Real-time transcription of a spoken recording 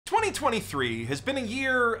2023 has been a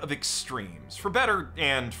year of extremes, for better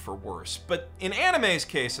and for worse, but in anime's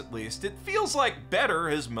case at least, it feels like better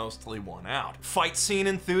has mostly won out. Fight scene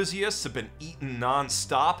enthusiasts have been eaten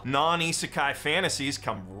non-stop, non-isekai fantasies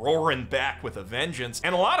come roaring back with a vengeance,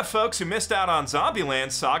 and a lot of folks who missed out on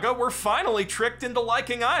Zombieland Saga were finally tricked into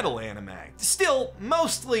liking idol anime. Still,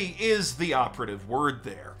 mostly is the operative word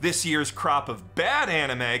there. This year's crop of bad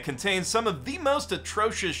anime contains some of the most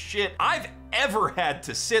atrocious shit I've ever had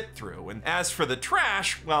to sit through, and as for the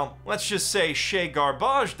trash, well, let's just say Chez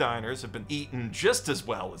Garbage diners have been eaten just as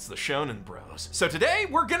well as the Shonen Bros. So today,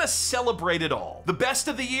 we're gonna celebrate it all. The best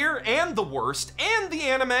of the year and the worst, and the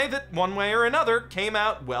anime that one way or another came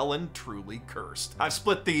out well and truly cursed. I've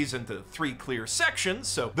split these into 3 clear sections,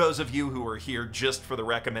 so those of you who are here just for the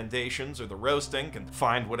recommendations or the roasting can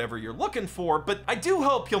find whatever you're looking for, but I do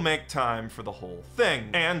hope you'll make time for the whole thing.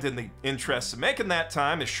 And in the interest of making that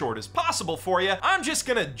time as short as possible for you, I'm just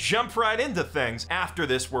gonna jump right into things after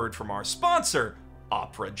this word from our sponsor,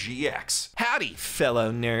 Opera GX. Howdy,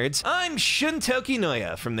 fellow nerds. I'm Shuntoki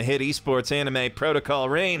Noya from the hit esports anime Protocol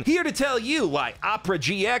Rain, here to tell you why Opera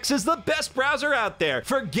GX is the best browser out there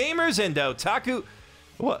for gamers and otaku.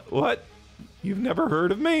 What? You've never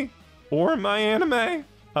heard of me? Or my anime?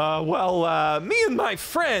 Me and my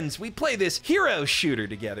friends, we play this hero shooter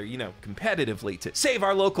together, you know, competitively to save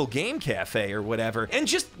our local game cafe or whatever. And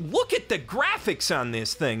just look at the graphics on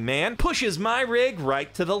this thing, man. Pushes my rig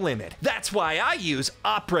right to the limit. That's why I use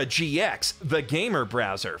Opera GX, the gamer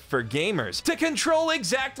browser for gamers, to control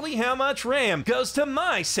exactly how much RAM goes to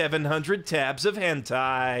my 700 tabs of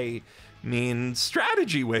hentai.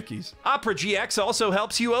 Strategy wikis. Opera GX also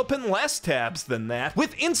helps you open less tabs than that,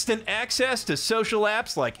 with instant access to social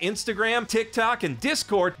apps like Instagram, TikTok, and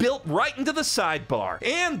Discord built right into the sidebar.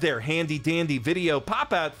 And their handy-dandy video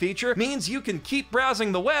pop-out feature means you can keep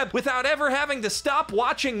browsing the web without ever having to stop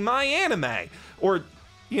watching my anime. Or,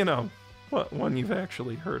 you know, what one you've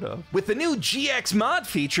actually heard of. With the new GX mod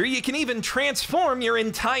feature, you can even transform your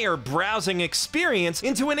entire browsing experience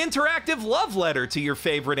into an interactive love letter to your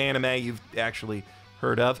favorite anime you've actually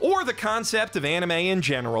heard of, or the concept of anime in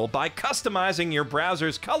general by customizing your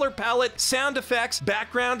browser's color palette, sound effects,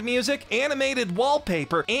 background music, animated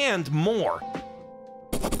wallpaper, and more.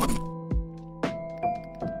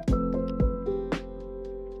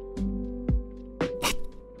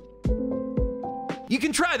 You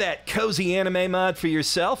can try that cozy anime mod for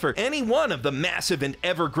yourself or any one of the massive and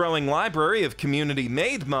ever-growing library of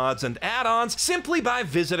community-made mods and add-ons simply by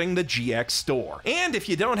visiting the GX store. And if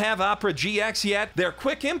you don't have Opera GX yet, their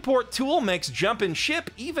quick import tool makes jump and ship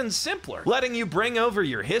even simpler, letting you bring over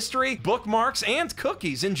your history, bookmarks, and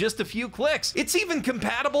cookies in just a few clicks. It's even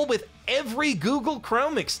compatible with every Google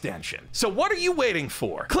Chrome extension. So what are you waiting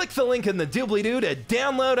for? Click the link in the doobly-doo to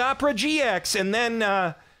download Opera GX and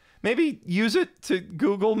then, maybe use it to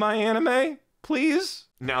Google my anime, please?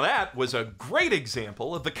 Now that was a great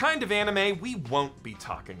example of the kind of anime we won't be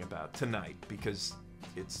talking about tonight, because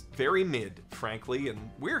it's very mid, frankly,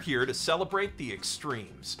 and we're here to celebrate the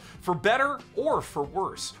extremes, for better or for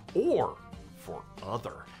worse, or for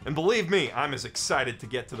other. And believe me, I'm as excited to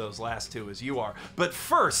get to those last two as you are. But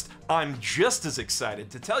first, I'm just as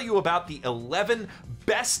excited to tell you about the 11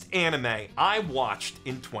 best anime I watched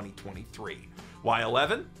in 2023. Why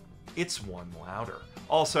 11? It's one louder.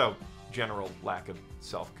 Also, general lack of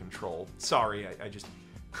self-control. Sorry, I just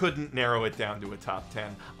couldn't narrow it down to a top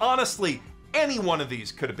 10. Honestly, any one of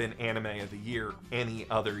these could have been anime of the year any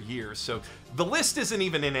other year, so the list isn't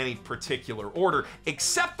even in any particular order,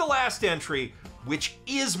 except the last entry, which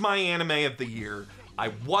is my anime of the year.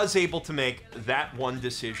 I was able to make that one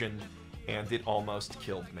decision, and it almost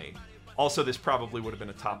killed me. Also, this probably would have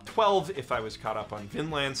been a top 12 if I was caught up on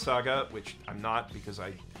Vinland Saga, which I'm not because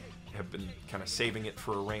I have been kind of saving it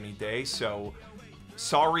for a rainy day, so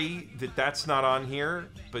sorry that that's not on here,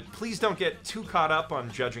 but please don't get too caught up on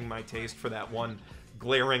judging my taste for that one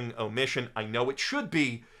glaring omission. I know it should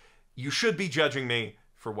be. You should be judging me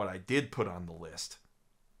for what I did put on the list.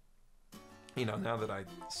 You know, now that I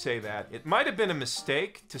say that, it might have been a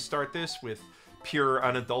mistake to start this with pure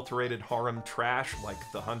unadulterated harem trash like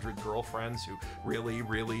the 100 Girlfriends who really,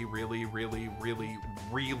 really, really, really, really,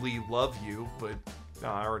 really love you, but no,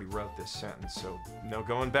 I already wrote this sentence, so no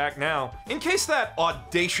going back now. In case that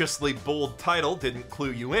audaciously bold title didn't clue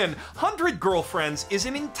you in, 100 Girlfriends is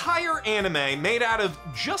an entire anime made out of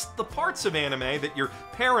just the parts of anime that your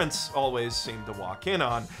parents always seem to walk in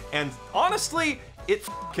on. And honestly, it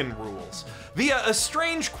f***ing rules. Via a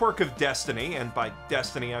strange quirk of destiny, and by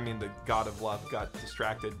destiny I mean the god of love got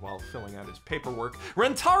distracted while filling out his paperwork,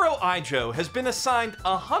 Rentaro Aijo has been assigned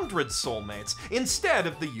 100 soulmates instead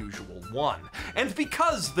of the usual one. And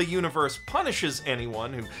because the universe punishes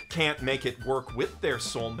anyone who can't make it work with their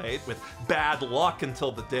soulmate with bad luck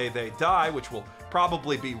until the day they die, which will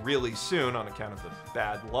probably be really soon on account of the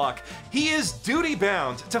bad luck, he is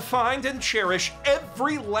duty-bound to find and cherish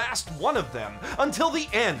every last one of them until the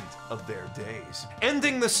end of their days.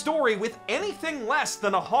 Ending the story with anything less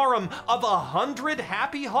than a harem of 100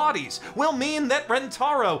 happy hotties will mean that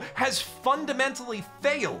Rentaro has fundamentally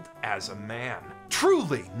failed as a man.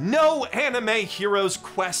 Truly, no anime hero's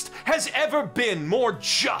quest has ever been more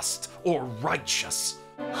just or righteous.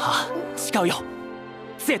 違うよ。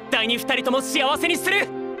絶対に二人とも幸せにする。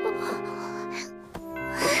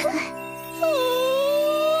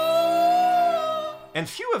And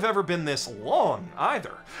few have ever been this long,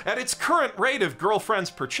 either. At its current rate of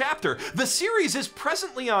girlfriends per chapter, the series is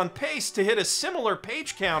presently on pace to hit a similar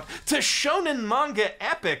page count to shonen manga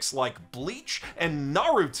epics like Bleach and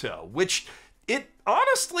Naruto, which it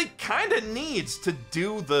honestly kinda needs to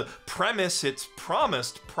do the premise it's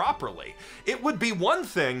promised properly. It would be one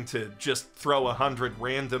thing to just throw 100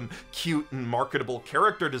 random, cute, and marketable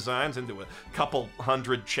character designs into a couple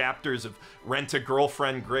hundred chapters of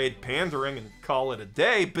rent-a-girlfriend grade pandering and call it a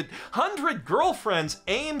day, but 100 Girlfriends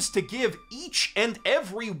aims to give each and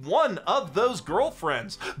every one of those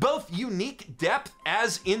girlfriends both unique depth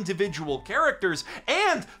as individual characters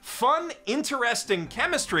and fun, interesting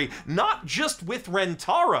chemistry, not just with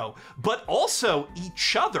Rentaro, but also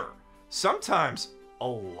each other. Sometimes a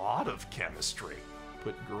lot of chemistry.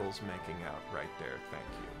 Put girls making out right there, thank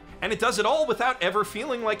you. And it does it all without ever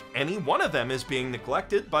feeling like any one of them is being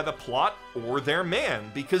neglected by the plot or their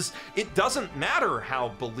man, because it doesn't matter how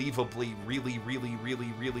believably really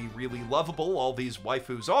lovable all these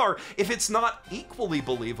waifus are if it's not equally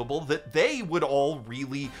believable that they would all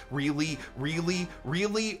really love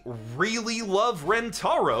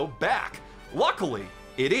Rentaro back. Luckily,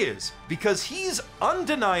 it is, because he's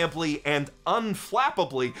undeniably and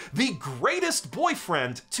unflappably the greatest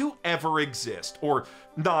boyfriend to ever exist, or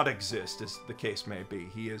not exist, as the case may be.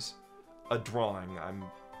 He is a drawing. I'm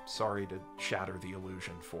sorry to shatter the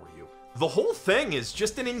illusion for you. The whole thing is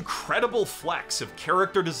just an incredible flex of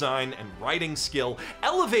character design and writing skill,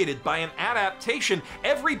 elevated by an adaptation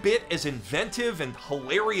every bit as inventive and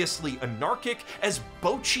hilariously anarchic as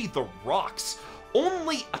Bocchi the Rocks.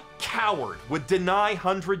 Only a coward would deny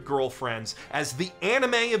 100 Girlfriends as the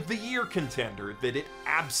anime of the year contender that it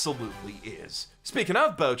absolutely is. Speaking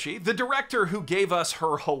of Bocchi, the director who gave us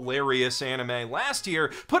her hilarious anime last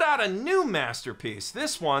year put out a new masterpiece,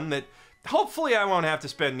 this one that hopefully I won't have to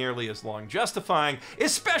spend nearly as long justifying,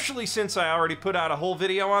 especially since I already put out a whole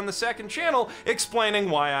video on the second channel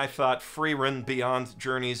explaining why I thought Frieren Beyond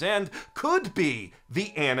Journey's End could be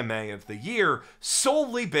the anime of the year,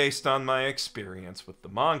 solely based on my experience with the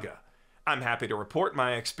manga. I'm happy to report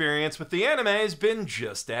my experience with the anime has been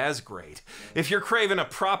just as great. If you're craving a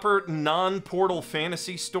proper, non-Portal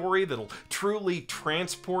fantasy story that'll truly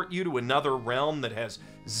transport you to another realm that has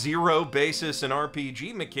zero basis in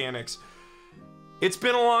RPG mechanics, it's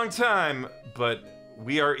been a long time, but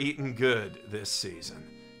we are eating good this season.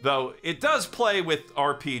 Though it does play with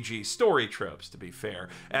RPG story tropes, to be fair.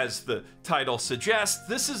 As the title suggests,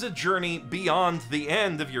 this is a journey beyond the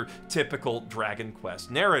end of your typical Dragon Quest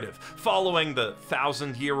narrative, following the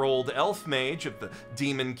 1,000-year-old elf mage of the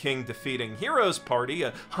Demon King defeating heroes party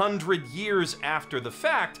 100 years after the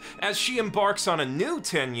fact, as she embarks on a new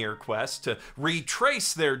 10-year quest to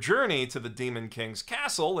retrace their journey to the Demon King's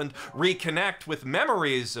castle and reconnect with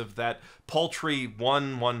memories of that paltry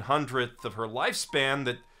 1/100th of her lifespan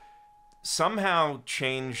that somehow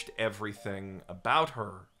changed everything about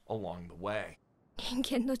her along the way. 人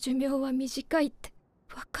間の寿命は短いって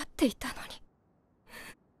分かっていたのに、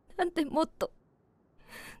なんでもっと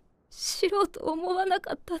知ろうと思わな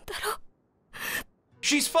かったんだろう。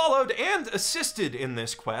 She's followed and assisted in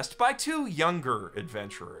this quest by two younger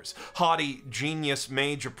adventurers, haughty genius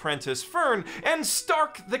mage apprentice Fern and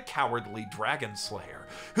Stark the cowardly dragon slayer,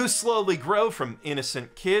 who slowly grow from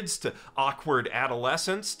innocent kids to awkward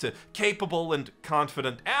adolescents to capable and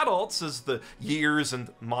confident adults as the years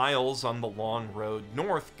and miles on the long road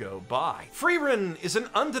north go by. Frieren is an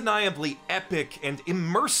undeniably epic and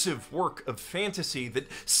immersive work of fantasy that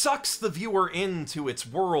sucks the viewer into its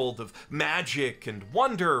world of magic and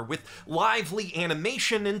wonder with lively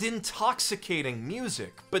animation and intoxicating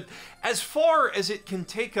music. But as far as it can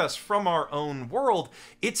take us from our own world,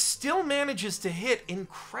 it still manages to hit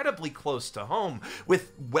incredibly close to home,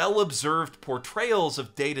 with well-observed portrayals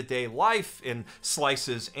of day-to-day life in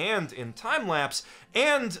slices and in time-lapse,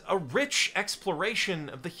 and a rich exploration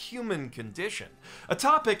of the human condition, a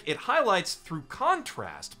topic it highlights through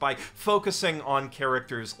contrast by focusing on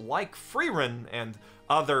characters like Frieren and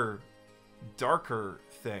other darker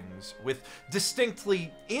things with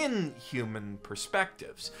distinctly inhuman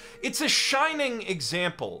perspectives. It's a shining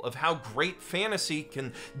example of how great fantasy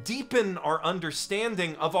can deepen our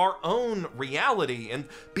understanding of our own reality, and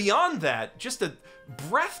beyond that, just a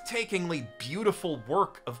breathtakingly beautiful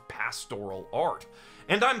work of pastoral art.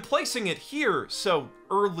 And I'm placing it here so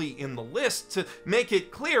early in the list to make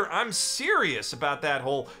it clear I'm serious about that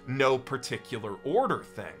whole no particular order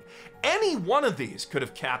thing. Any one of these could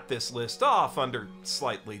have capped this list off under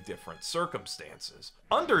slightly different circumstances.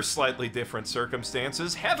 Under slightly different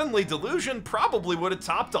circumstances, Heavenly Delusion probably would have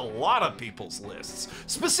topped a lot of people's lists,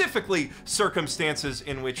 specifically circumstances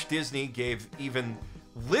in which Disney gave even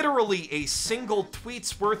literally a single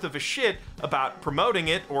tweet's worth of a shit about promoting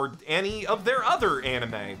it or any of their other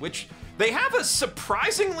anime, which they have a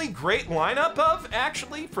surprisingly great lineup of,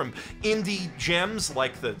 actually, from indie gems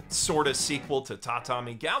like the sorta sequel to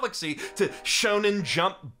Tatami Galaxy to Shonen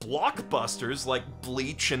Jump blockbusters like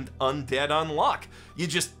Bleach and Undead Unluck. You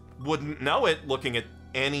just wouldn't know it looking at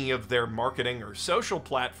any of their marketing or social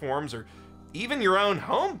platforms or even your own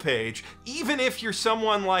homepage, even if you're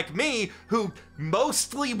someone like me who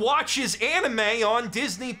mostly watches anime on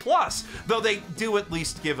Disney+, though they do at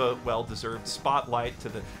least give a well-deserved spotlight to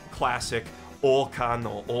the classic Oka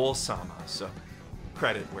no Osama, so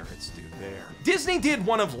credit where it's due there. Disney did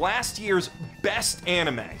one of last year's best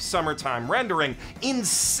anime, Summertime Rendering,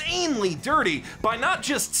 insanely dirty by not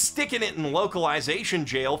just sticking it in localization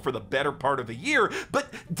jail for the better part of a year,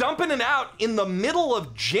 but dumping it out in the middle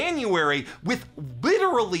of January with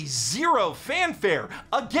literally zero fanfare.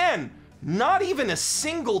 Again, not even a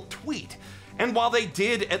single tweet. And while they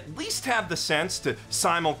did at least have the sense to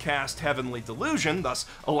simulcast Heavenly Delusion, thus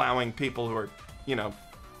allowing people who are,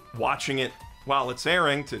 watching it while it's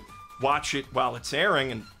airing to watch it while it's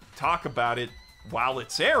airing and talk about it while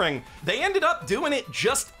it's airing, they ended up doing it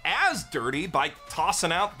just as dirty by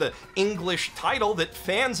tossing out the English title that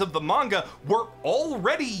fans of the manga were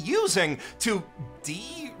already using to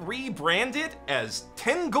rebrand it as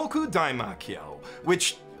Tengoku Daimakyo,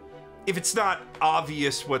 which, if it's not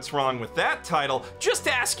obvious what's wrong with that title, just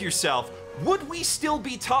ask yourself, would we still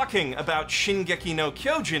be talking about Shingeki no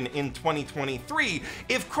Kyojin in 2023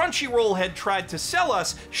 if Crunchyroll had tried to sell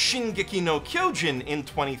us Shingeki no Kyojin in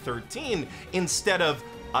 2013 instead of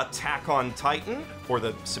Attack on Titan or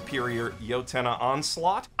the superior Yotena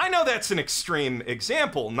Onslaught? I know that's an extreme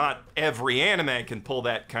example, not every anime can pull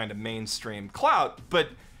that kind of mainstream clout, but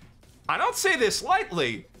I don't say this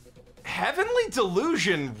lightly. Heavenly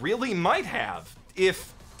Delusion really might have,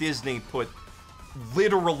 if Disney put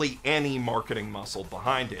literally any marketing muscle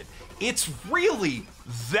behind it. It's really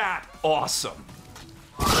that awesome.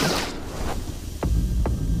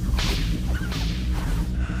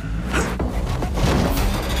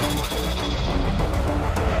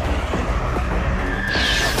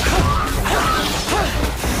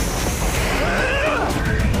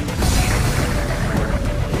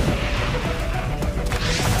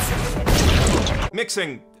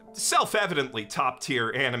 Mixing self-evidently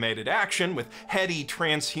top-tier animated action with heady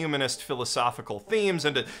transhumanist philosophical themes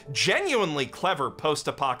and a genuinely clever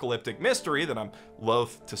post-apocalyptic mystery that I'm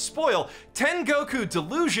loath to spoil, Tengoku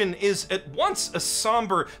Delusion is at once a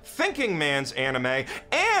somber thinking man's anime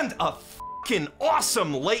and a fucking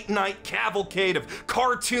awesome late-night cavalcade of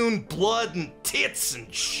cartoon blood and tits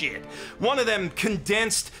and shit. One of them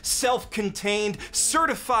condensed, self-contained,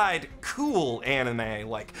 certified cool anime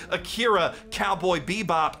like Akira, Cowboy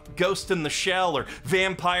Bebop, Ghost in the Shell, or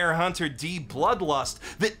Vampire Hunter D Bloodlust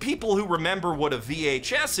that people who remember what a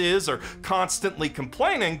VHS is are constantly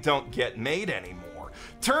complaining don't get made anymore.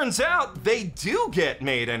 Turns out they do get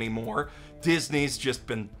made anymore. Disney's just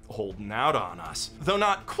been holding out on us. Though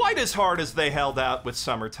not quite as hard as they held out with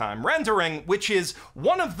Summertime Rendering, which is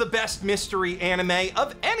one of the best mystery anime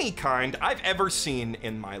of any kind I've ever seen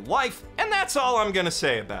in my life, and that's all I'm gonna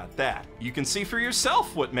say about that. You can see for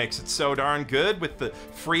yourself what makes it so darn good with the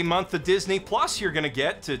free month of Disney Plus you're gonna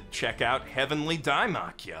get to check out Heavenly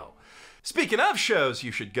Daimakyo. Speaking of shows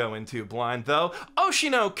you should go into blind though, Oshi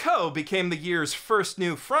no Ko became the year's first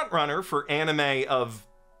new frontrunner for anime of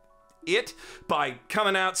it by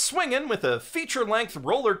coming out swinging with a feature-length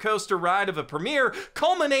roller coaster ride of a premiere,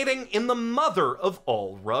 culminating in the mother of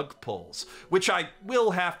all rug pulls, which I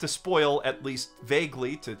will have to spoil at least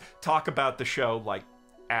vaguely to talk about the show like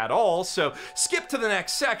at all, so skip to the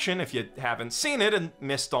next section if you haven't seen it and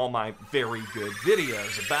missed all my very good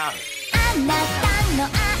videos about it.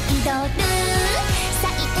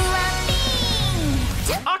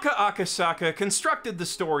 Aka Akasaka constructed the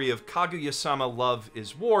story of Kaguya-sama Love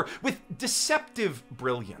is War with deceptive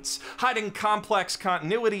brilliance, hiding complex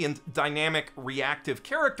continuity and dynamic reactive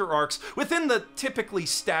character arcs within the typically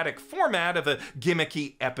static format of a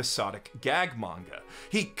gimmicky episodic gag manga.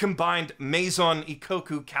 He combined Maison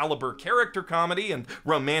Ikoku caliber character comedy and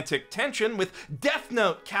romantic tension with Death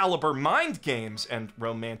Note caliber mind games and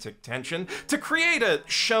romantic tension to create a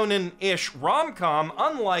shonen-ish rom-com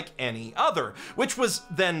unlike any other, which was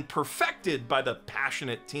then perfected by the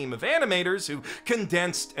passionate team of animators who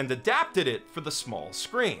condensed and adapted it for the small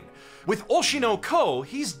screen. With Oshino Ko,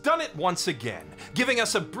 he's done it once again, giving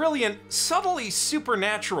us a brilliant, subtly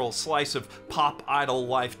supernatural slice of pop idol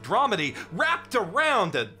life dramedy wrapped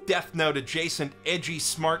around a Death Note adjacent edgy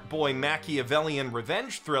smart boy Machiavellian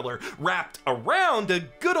revenge thriller, wrapped around a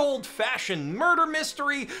good old-fashioned murder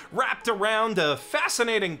mystery, wrapped around a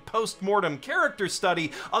fascinating post-mortem character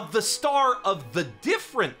study of the star of the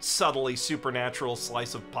different subtly supernatural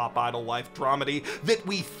slice of pop idol life dramedy that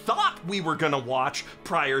we thought we were gonna watch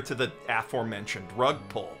prior to the aforementioned rug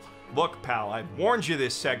pull. Look, pal, I warned you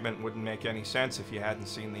this segment wouldn't make any sense if you hadn't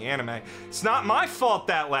seen the anime. It's not my fault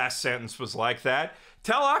that last sentence was like that.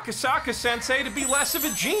 Tell Akasaka-sensei to be less of a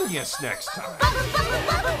genius next time.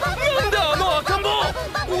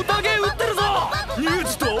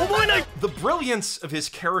 The brilliance of his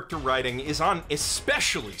character writing is on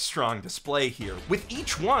especially strong display here, with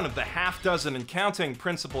each one of the half-dozen and counting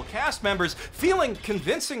principal cast members feeling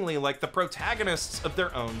convincingly like the protagonists of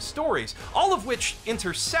their own stories, all of which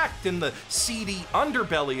intersect in the seedy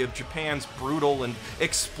underbelly of Japan's brutal and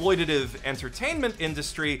exploitative entertainment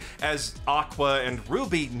industry as Aqua and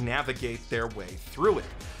Ruby navigate their way through it.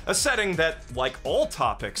 A setting that, like all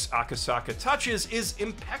topics Akasaka touches, is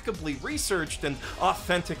impeccably researched and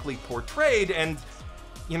authentically portrayed, and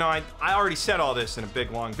you know, I already said all this in a big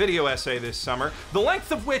long video essay this summer, the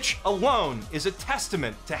length of which alone is a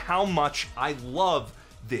testament to how much I love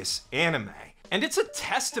this anime. And it's a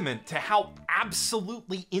testament to how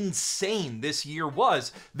absolutely insane this year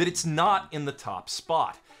was that it's not in the top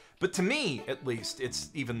spot. But to me, at least, it's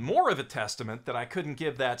even more of a testament that I couldn't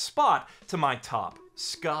give that spot to my top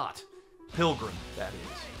Scott Pilgrim, that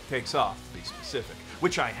is. Takes off, to be specific.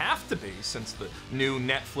 Which I have to be, since the new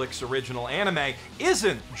Netflix original anime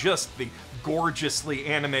isn't just the gorgeously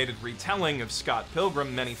animated retelling of Scott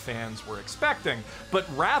Pilgrim many fans were expecting, but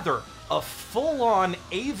rather a full-on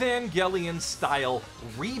Evangelion-style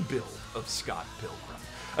rebuild of Scott Pilgrim.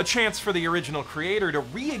 A chance for the original creator to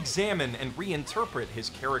re-examine and reinterpret his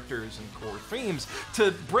characters and core themes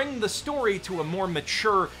to bring the story to a more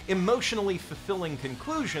mature, emotionally fulfilling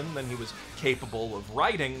conclusion than he was capable of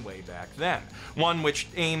writing way back then. One which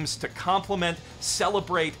aims to complement,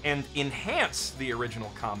 celebrate, and enhance the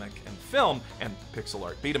original comic and film, and pixel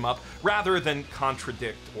art beat 'em up, rather than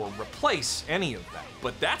contradict or replace any of them.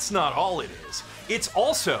 But that's not all it is. It's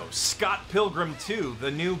also Scott Pilgrim 2,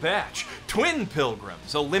 The New Batch, Twin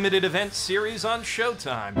Pilgrims, a limited event series on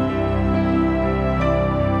Showtime.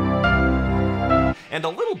 And a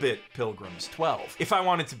little bit Pilgrims 12. If I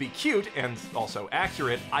wanted to be cute and also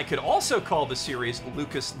accurate, I could also call the series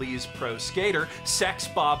Lucas Lee's Pro Skater, Sex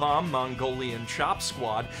Bob-omb Mongolian Chop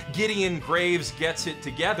Squad, Gideon Graves Gets It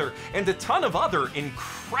Together, and a ton of other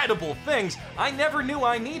incredible things I never knew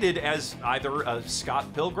I needed as either a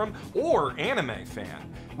Scott Pilgrim or anime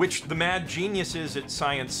fan, which the mad geniuses at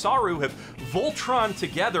Science Saru have Voltron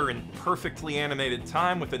together in perfectly animated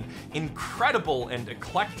time with an incredible and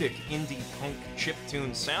eclectic indie punk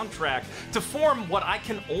chiptune soundtrack to form what I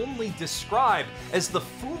can only describe as the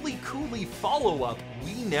Fooly Cooly follow-up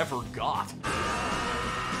we never got.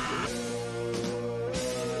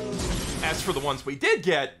 As for the ones we did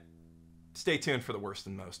get, stay tuned for the worst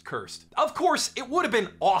and most cursed. Of course, it would have been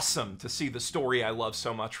awesome to see the story I love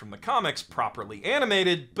so much from the comics properly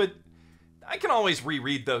animated, but I can always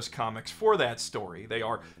reread those comics for that story. They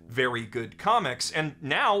are very good comics, and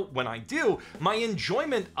now, when I do, my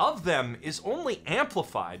enjoyment of them is only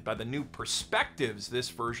amplified by the new perspectives this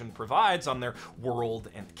version provides on their world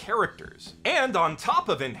and characters. And on top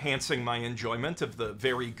of enhancing my enjoyment of the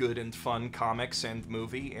very good and fun comics and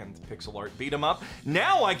movie and pixel art beat-em-up,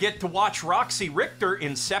 now I get to watch Roxy Richter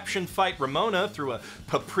Inception fight Ramona through a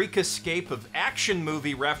paprikascape of action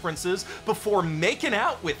movie references before making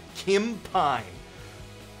out with Kim Pine.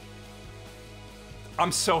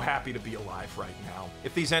 I'm so happy to be alive right now.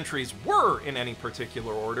 If these entries were in any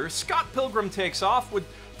particular order, Scott Pilgrim Takes Off would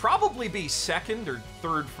probably be second or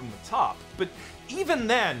third from the top, but even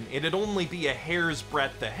then, it'd only be a hair's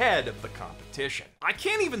breadth ahead of the competition. I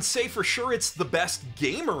can't even say for sure it's the best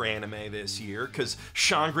gamer anime this year, because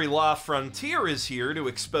Shangri-La Frontier is here to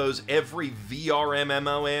expose every VR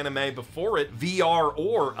MMO anime before it, VR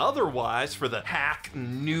or otherwise, for the hack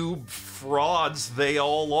noob frauds they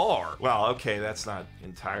all are. Well, okay, that's not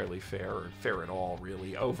entirely fair, or fair at all,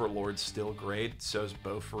 really. Overlord's still great, so's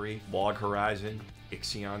Bofuri, Log Horizon,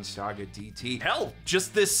 Ixion Saga DT. Hell,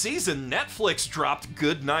 just this season, Netflix dropped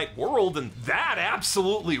Good Night World, and that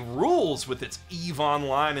absolutely rules with its EVE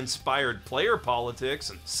Online-inspired player politics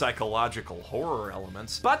and psychological horror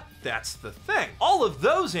elements. But that's the thing. All of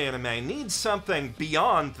those anime need something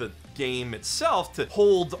beyond the game itself to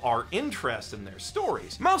hold our interest in their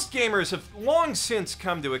stories. Most gamers have long since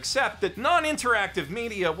come to accept that non-interactive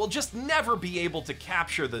media will just never be able to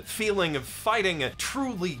capture the feeling of fighting a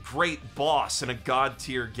truly great boss in a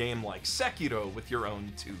god-tier game like Sekiro with your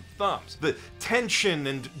own two thumbs. The tension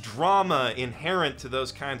and drama inherent to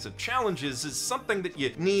those kinds of challenges is something that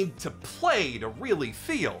you need to play to really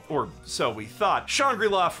feel, or so we thought.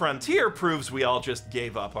 Shangri-La Frontier proves we all just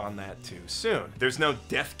gave up on that too soon. There's no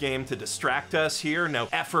death game to distract us here, no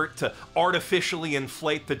effort to artificially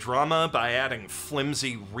inflate the drama by adding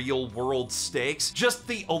flimsy real-world stakes, just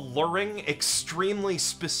the alluring, extremely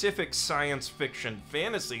specific science fiction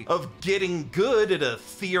fantasy of getting good at a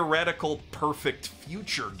theoretical perfect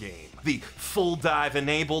future game. The full dive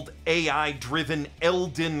enabled AI-driven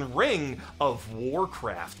Elden Ring of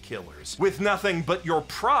Warcraft killers, with nothing but your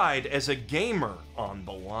pride as a gamer on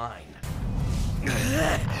the line.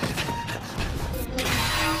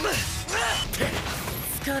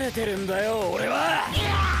 疲れてるんだよ俺は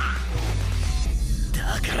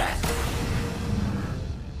だから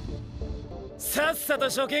さっさと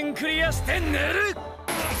初見クリアして寝る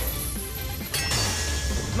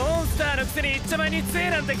モンスターのくせに一丁前に杖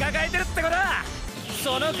なんて抱えてるってことだ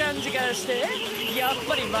その感じからしてやっ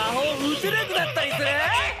ぱり魔法打てなくなったりする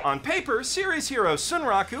On paper, series hero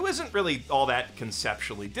Sunraku isn't really all that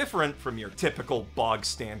conceptually different from your typical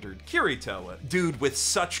bog-standard Kirito. A dude with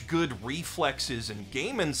such good reflexes and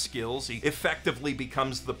gaming skills, he effectively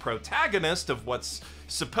becomes the protagonist of what's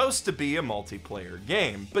supposed to be a multiplayer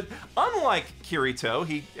game. But unlike Kirito,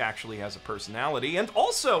 he actually has a personality, and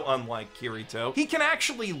also unlike Kirito, he can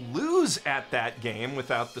actually lose at that game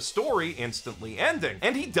without the story instantly ending.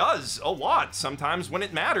 And he does a lot, sometimes when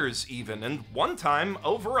it matters even, and one time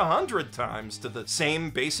over 100 times to the same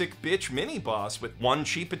basic bitch mini-boss with one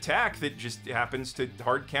cheap attack that just happens to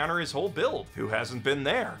hard counter his whole build. Who hasn't been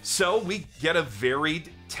there? So we get a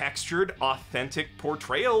varied, textured, authentic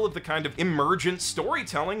portrayal of the kind of emergent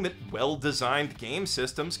storytelling that well-designed game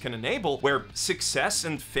systems can enable, where success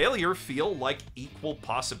and failure feel like equal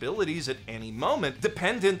possibilities at any moment,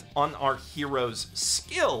 dependent on our hero's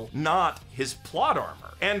skill, not his plot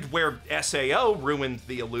armor. And where SAO ruined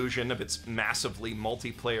the illusion of its massively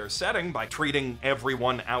multiplayer setting by treating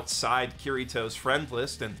everyone outside Kirito's friend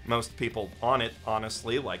list, and most people on it,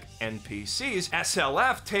 honestly, like NPCs,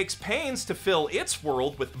 SLF takes pains to fill its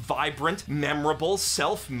world with vibrant, memorable,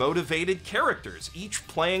 self-motivated characters, each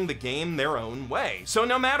playing the game their own way. So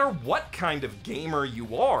no matter what kind of gamer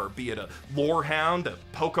you are, be it a lorehound, a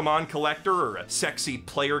Pokemon collector, or a sexy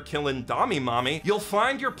player-killing Dami-mommy, you'll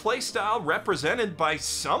find your playstyle represented by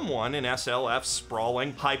someone in SLF's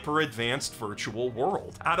sprawling, hyper-advanced virtual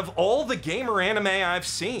world. Out of all the gamer anime I've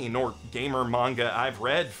seen, or gamer manga I've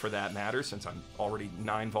read for that matter, since I'm already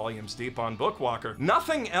 9 volumes deep on Bookwalker,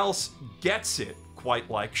 nothing else gets it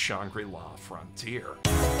quite like Shangri-La Frontier.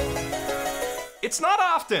 It's not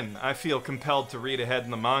often I feel compelled to read ahead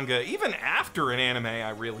in the manga, even after an anime I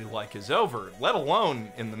really like is over, let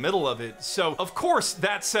alone in the middle of it, so of course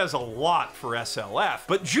that says a lot for SLF,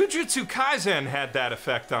 but Jujutsu Kaisen had that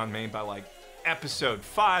effect on me by like episode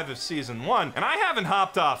 5 of season 1, and I haven't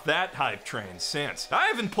hopped off that hype train since. I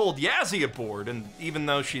haven't pulled Yazzie aboard, and even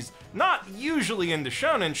though she's not usually into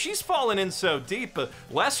shonen, she's fallen in so deep a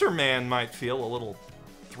lesser man might feel a little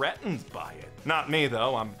threatened by it. Not me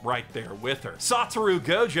though, I'm right there with her. Satoru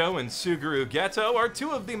Gojo and Suguru Geto are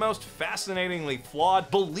two of the most fascinatingly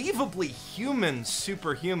flawed, believably human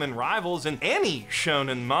superhuman rivals in any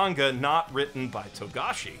shonen manga not written by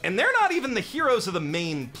Togashi. And they're not even the heroes of the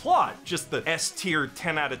main plot, just the S-tier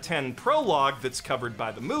 10 out of 10 prologue that's covered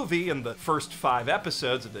by the movie in the first 5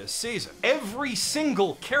 episodes of this season. Every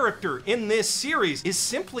single character in this series is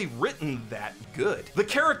simply written that good. The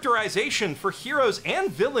characterization for heroes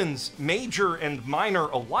and villains, major and minor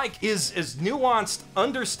alike, is as nuanced,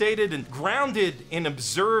 understated, and grounded in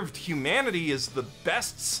observed humanity as the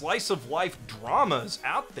best slice of life dramas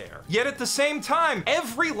out there. Yet at the same time,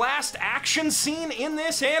 every last action scene in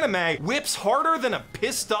this anime whips harder than a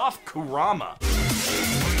pissed off Kurama.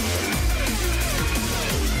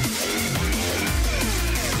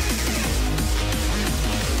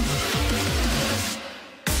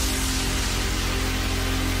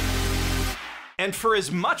 And for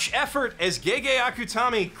as much effort as Gege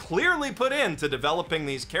Akutami clearly put into developing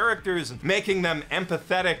these characters and making them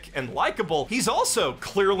empathetic and likable, he's also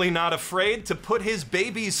clearly not afraid to put his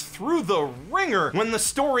babies through the ringer when the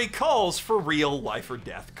story calls for real life or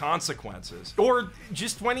death consequences. Or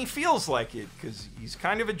just when he feels like it, because he's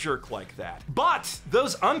kind of a jerk like that. But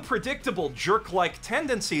those unpredictable jerk-like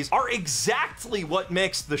tendencies are exactly what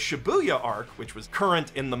makes the Shibuya arc, which was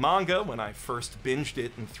current in the manga when I first binged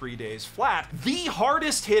it in 3 days flat, the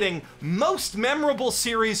hardest hitting, most memorable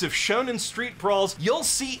series of shonen street brawls you'll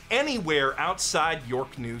see anywhere outside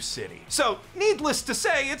York New City. So, needless to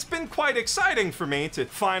say, it's been quite exciting for me to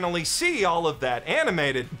finally see all of that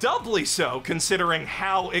animated, doubly so considering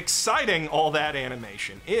how exciting all that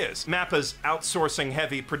animation is. MAPPA's outsourcing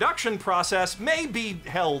heavy production process may be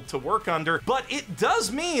hell to work under, but it does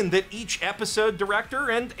mean that each episode director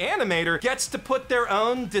and animator gets to put their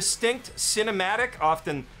own distinct cinematic,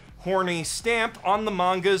 often horny stamp on the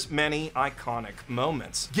manga's many iconic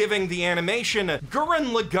moments, giving the animation a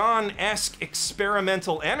Gurren Lagann-esque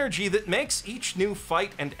experimental energy that makes each new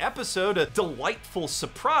fight and episode a delightful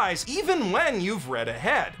surprise, even when you've read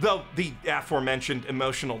ahead. Though the aforementioned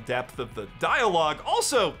emotional depth of the dialogue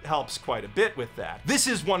also helps quite a bit with that. This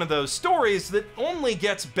is one of those stories that only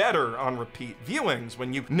gets better on repeat viewings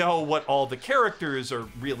when you know what all the characters are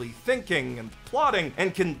really thinking and plotting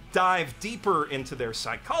and can dive deeper into their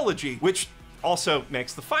psychology, which also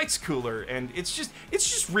makes the fights cooler, and it's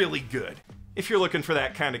just really good. If you're looking for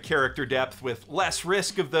that kind of character depth with less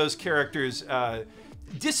risk of those characters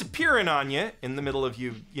disappearing on you in the middle of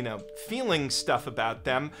you know, feeling stuff about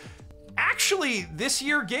them, actually, this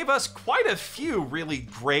year gave us quite a few really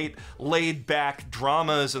great laid-back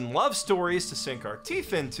dramas and love stories to sink our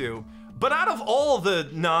teeth into. But out of all the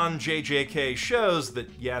non-JJK shows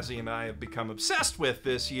that Yazzie and I have become obsessed with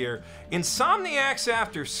this year, Insomniacs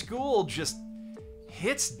After School just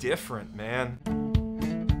hits different, man.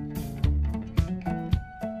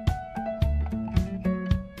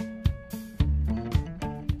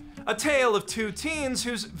 A tale of two teens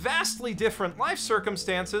whose vastly different life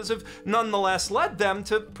circumstances have nonetheless led them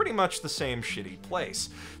to pretty much the same shitty place.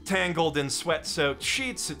 Tangled in sweat-soaked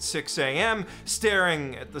sheets at 6 a.m.,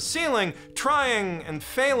 staring at the ceiling, trying and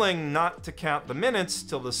failing not to count the minutes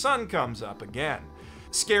till the sun comes up again.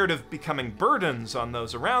 Scared of becoming burdens on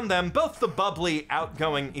those around them, both the bubbly,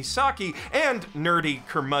 outgoing Isaki and nerdy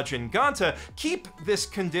curmudgeon Ganta keep this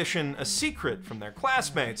condition a secret from their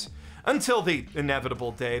classmates, until the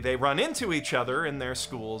inevitable day they run into each other in their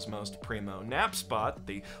school's most primo nap spot,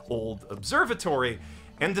 the old observatory,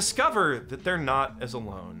 and discover that they're not as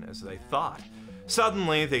alone as they thought.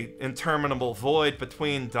 Suddenly, the interminable void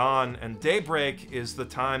between dawn and daybreak is the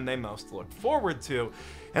time they most look forward to,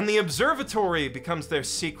 and the observatory becomes their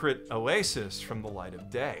secret oasis from the light of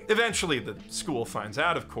day. Eventually, the school finds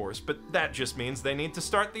out, of course, but that just means they need to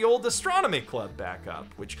start the old astronomy club back up,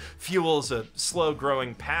 which fuels a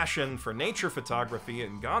slow-growing passion for nature photography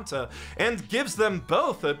in Ganta, and gives them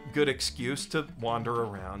both a good excuse to wander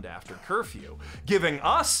around after curfew, giving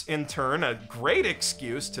us, in turn, a great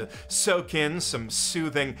excuse to soak in some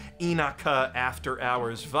soothing Inaka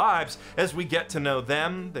after-hours vibes as we get to know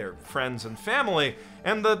them, their friends and family,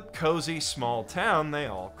 and the cozy small town they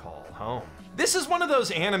all call home. This is one of those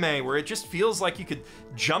anime where it just feels like you could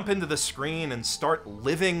jump into the screen and start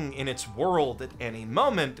living in its world at any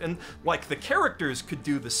moment, and like the characters could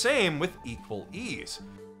do the same with equal ease.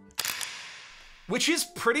 Which is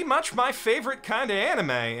pretty much my favorite kind of anime,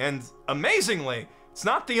 and amazingly, it's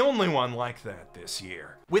not the only one like that this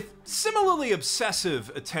year. With similarly obsessive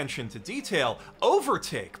attention to detail,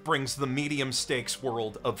 Overtake brings the medium-stakes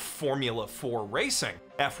world of Formula 4 racing,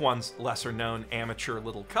 F1's lesser-known amateur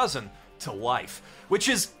little cousin, to life, which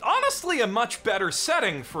is honestly a much better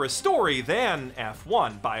setting for a story than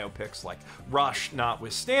F1, biopics like Rush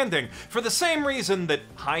notwithstanding, for the same reason that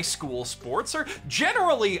high school sports are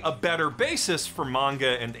generally a better basis for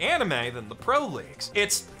manga and anime than the pro leagues.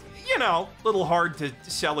 It's, you know, a little hard to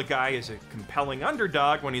sell a guy as a compelling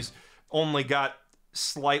underdog when he's only got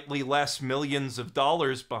slightly less millions of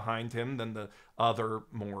dollars behind him than the other,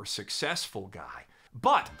 more successful guy.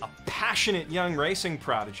 But a passionate young racing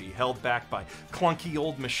prodigy held back by clunky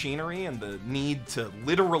old machinery and the need to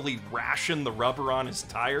literally ration the rubber on his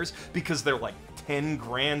tires because they're like 10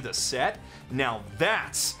 grand a set? Now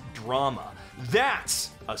that's drama.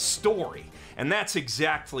 That's a story. And that's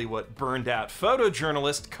exactly what burned-out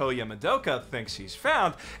photojournalist Koya Madoka thinks he's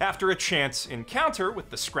found after a chance encounter with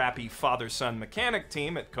the scrappy father-son mechanic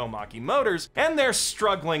team at Komaki Motors and their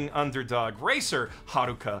struggling underdog racer,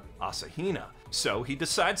 Haruka Asahina. So he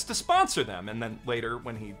decides to sponsor them, and then later,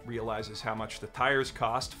 when he realizes how much the tires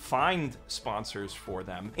cost, find sponsors for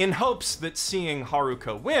them, in hopes that seeing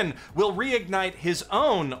Haruka win will reignite his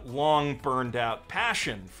own long burned out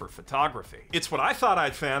passion for photography. It's what I thought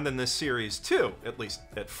I'd found in this series too, at least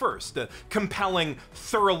at first. A compelling,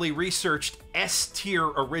 thoroughly researched S-tier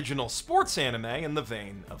original sports anime in the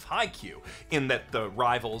vein of Haikyuu, in that the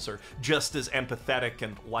rivals are just as empathetic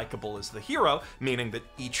and likable as the hero, meaning that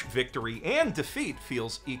each victory and defeat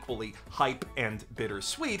feels equally hype and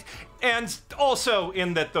bittersweet, and also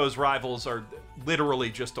in that those rivals are literally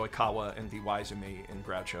just Oikawa and Iwaizumi in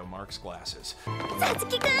Groucho Marx glasses. さつ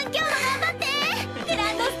きくん、今日も頑張ってグ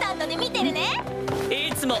ランドスタンドで見てるね。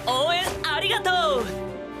いつも応援ありがとう。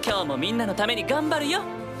今日もみんなのために頑張るよ、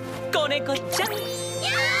子猫ちゃん。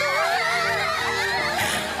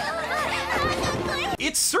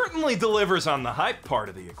It certainly delivers on the hype part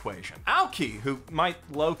of the equation. Aoki, who might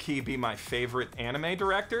low-key be my favorite anime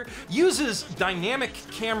director, uses dynamic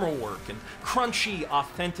camera work and crunchy,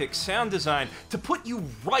 authentic sound design to put you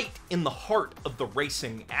right in the heart of the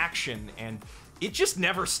racing action, and it just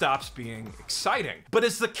never stops being exciting. But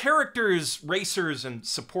as the characters, racers, and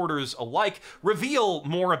supporters alike reveal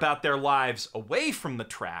more about their lives away from the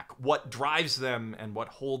track, what drives them and what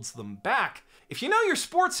holds them back, if you know your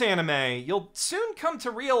sports anime, you'll soon come to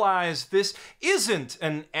realize this isn't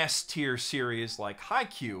an S-tier series like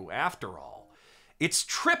Haikyuu after all. It's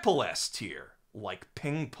triple S-tier, like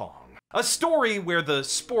ping pong. A story where the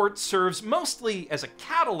sport serves mostly as a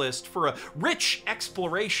catalyst for a rich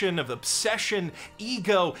exploration of obsession,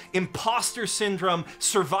 ego, imposter syndrome,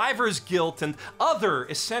 survivor's guilt, and other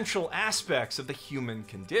essential aspects of the human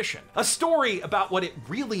condition. A story about what it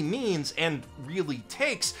really means and really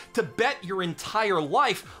takes to bet your entire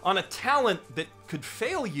life on a talent that could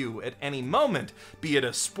fail you at any moment, be it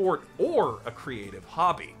a sport or a creative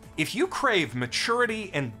hobby. If you crave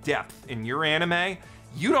maturity and depth in your anime,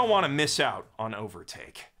 you don't want to miss out on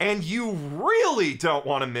Overtake. And you really don't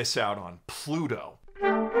want to miss out on Pluto.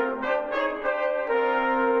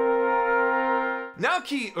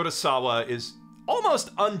 Naoki Urasawa is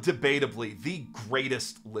almost undebatably the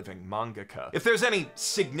greatest living mangaka. If there's any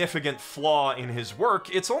significant flaw in his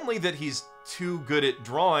work, it's only that he's too good at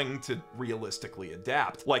drawing to realistically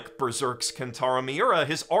adapt. Like Berserk's Kentaro Miura,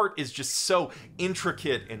 his art is just so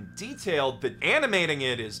intricate and detailed that animating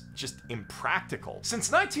it is just impractical.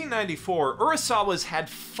 Since 1994, Urasawa's had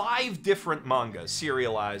 5 different mangas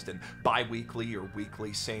serialized in bi-weekly or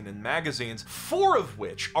weekly seinen magazines, 4 of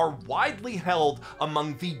which are widely held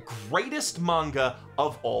among the greatest manga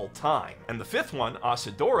of all time. And the 5th one,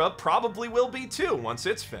 Asadora, probably will be too once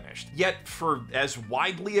it's finished. Yet, for as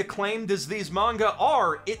widely acclaimed as these manga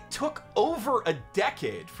are, it took over a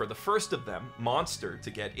decade for the first of them, Monster, to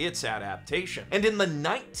get its adaptation. And in the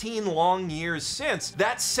 19 long years since,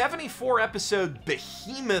 that 74-episode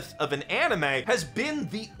behemoth of an anime has been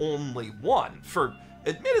the only one, for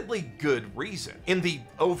admittedly good reason. In the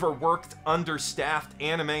overworked, understaffed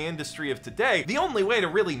anime industry of today, the only way to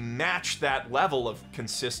really match that level of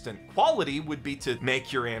consistent quality would be to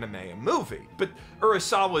make your anime a movie. But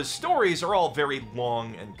Urasawa's stories are all very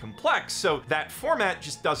long and complex, so that format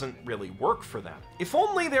just doesn't really work for them. If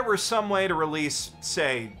only there were some way to release,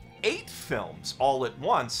 say, 8 films all at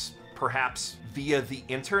once, perhaps via the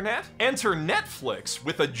internet? Enter Netflix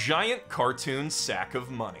with a giant cartoon sack of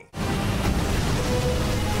money.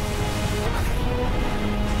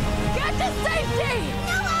 Get to safety!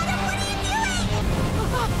 No, Adam, what are you doing?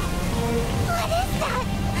 What is that?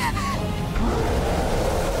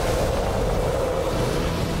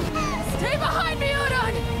 Stay behind me,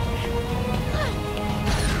 Udon!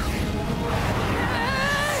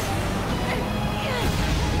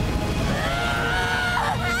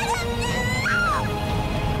 Adam, no!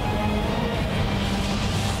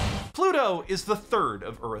 Pluto Pluto is the third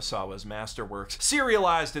of Urasawa's masterworks,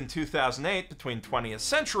 serialized in 2008 between 20th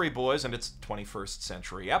Century Boys and its 21st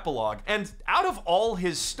Century epilogue. And out of all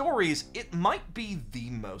his stories, it might be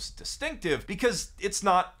the most distinctive because it's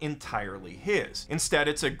not entirely his. Instead,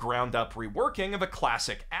 it's a ground-up reworking of a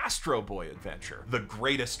classic Astro Boy adventure, the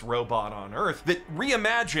greatest robot on Earth, that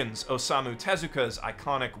reimagines Osamu Tezuka's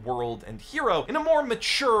iconic world and hero in a more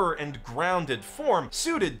mature and grounded form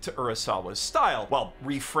suited to Urasawa's style, while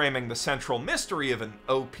reframing the central mystery of an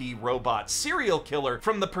OP robot serial killer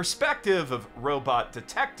from the perspective of robot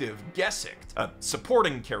detective Gesicht, a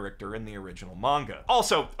supporting character in the original manga.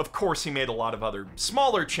 Also, of course, he made a lot of other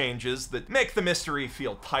smaller changes that make the mystery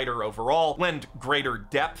feel tighter overall, lend greater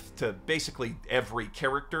depth to basically every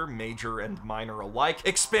character, major and minor alike,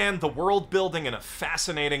 expand the world building in a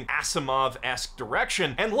fascinating Asimov-esque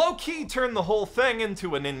direction, and low-key turn the whole thing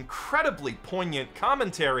into an incredibly poignant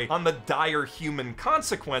commentary on the dire human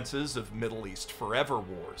consequences of Middle East forever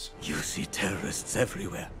wars. You see terrorists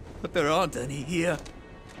everywhere, but there aren't any here.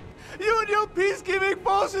 You and your peacekeeping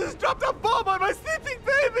bosses dropped a bomb on my sleeping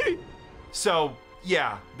baby! So,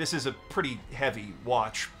 yeah, this is a pretty heavy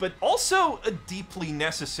watch, but also a deeply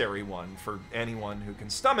necessary one for anyone who can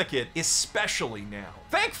stomach it, especially now.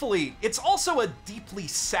 Thankfully, it's also a deeply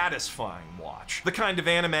satisfying watch, the kind of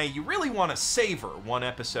anime you really want to savor one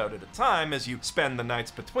episode at a time as you spend the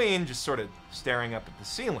nights between just sort of staring up at the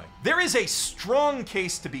ceiling. There is a strong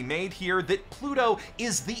case to be made here that Pluto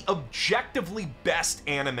is the objectively best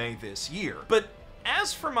anime this year, but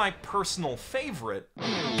as for my personal favorite,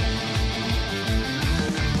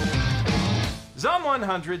 Zom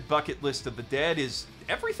 100 Bucket List of the Dead is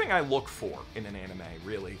everything I look for in an anime,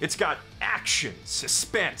 really. It's got action,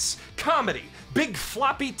 suspense, comedy, big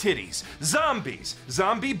floppy titties, zombies,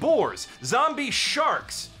 zombie boars, zombie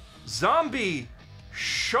sharks, tummy.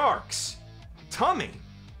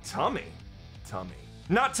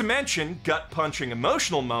 Not to mention gut-punching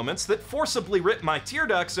emotional moments that forcibly rip my tear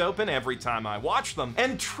ducts open every time I watch them,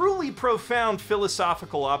 and truly profound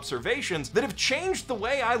philosophical observations that have changed the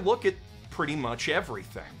way I look at pretty much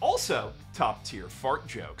everything. Also, top-tier fart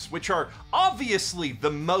jokes, which are obviously the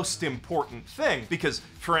most important thing, because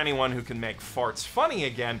for anyone who can make farts funny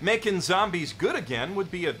again, making zombies good again would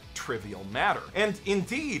be a trivial matter. And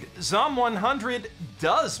indeed, Zom 100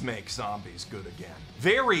 does make zombies good again.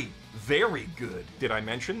 Very, very good. Did I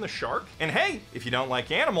mention the shark? And hey, if you don't like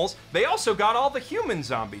animals, they also got all the human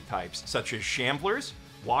zombie types, such as shamblers,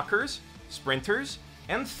 walkers, sprinters,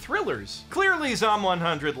 and thrillers. Clearly, Zom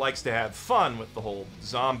 100 likes to have fun with the whole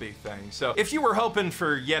zombie thing, so if you were hoping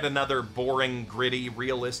for yet another boring, gritty,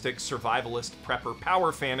 realistic, survivalist prepper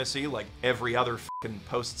power fantasy like every other f***ing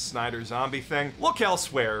post-Snyder zombie thing, look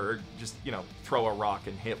elsewhere, or just, throw a rock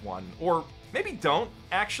and hit one. Or maybe don't,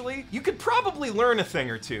 actually. You could probably learn a thing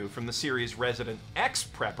or two from the series' resident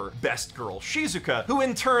ex-prepper, Best Girl Shizuka, who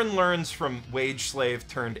in turn learns from wage slave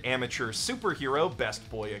turned amateur superhero Best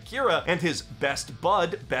Boy Akira and his best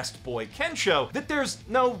bud, Best Boy Kensho, that there's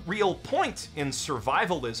no real point in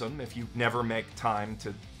survivalism if you never make time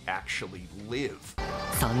to actually live.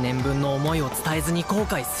 3年分の思いを伝えずに後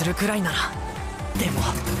悔するくらいなら、でも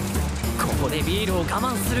ここでビールを我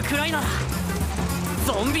慢するくらいなら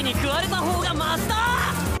ゾンビに食われた方がマシだ。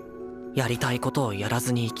やりたいことをやら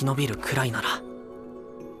ずに生き延びるくらいなら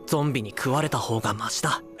ゾンビに食われた方がマシ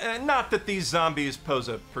だ。Not that these zombies pose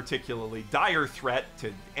a particularly dire threat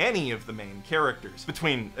to any of the main characters.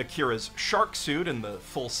 Between Akira's shark suit and the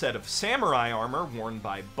full set of samurai armor worn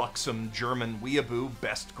by buxom German weeaboo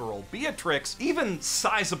Best Girl Beatrix, even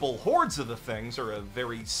sizable hordes of the things are a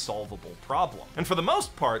very solvable problem. And for the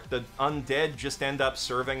most part, the undead just end up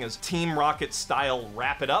serving as Team Rocket-style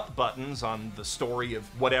wrap-it-up buttons on the story of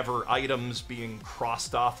whatever items being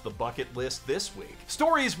crossed off the bucket list this week.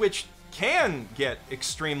 Stories which can get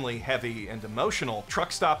extremely heavy and emotional.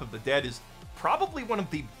 Truck Stop of the Dead is probably one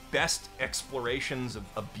of the best explorations of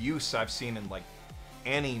abuse I've seen in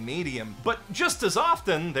any medium, but just as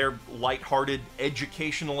often they're lighthearted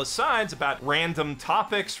educational asides about random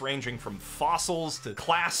topics ranging from fossils to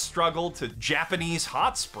class struggle to Japanese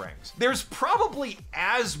hot springs. There's probably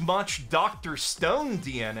as much Dr. Stone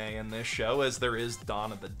DNA in this show as there is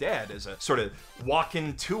Dawn of the Dead, as a sort of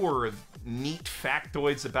walk-in tour of neat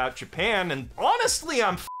factoids about Japan, and honestly,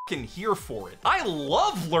 I'm f***ing here for it. I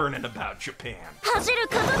love learning about Japan. 恥じる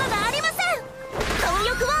ことなどありません。貪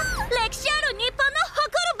欲は歴史ある日本の誇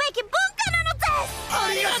るべき文化なのです。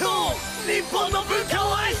ありがとう、日本の文化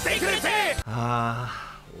を愛してくれて。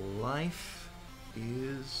Life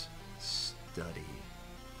is study.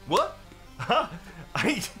 What?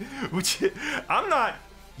 I'm not.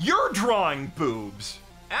 You're drawing boobs.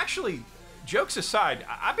 Actually, jokes aside,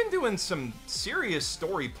 I've been doing some serious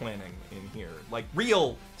story planning in here, like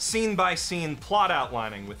real scene-by-scene plot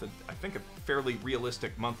outlining with I think a fairly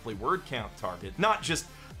realistic monthly word count target, not just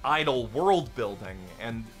idle world building,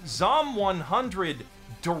 and Zom 100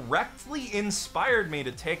 directly inspired me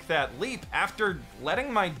to take that leap after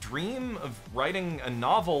letting my dream of writing a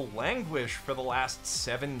novel languish for the last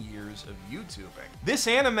 7 years of YouTubing. This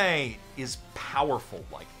anime is powerful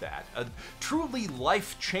like that, a truly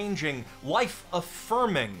life-changing,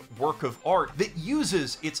 life-affirming work of art that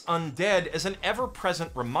uses its undead as an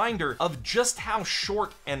ever-present reminder of just how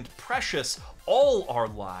short and precious all our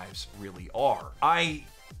lives really are. I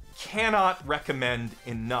cannot recommend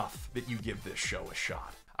enough that you give this show a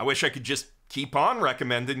shot. I wish I could just keep on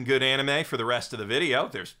recommending good anime for the rest of the video.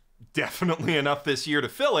 There's definitely enough this year to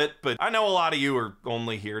fill it, but I know a lot of you are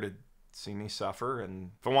only here to see me suffer,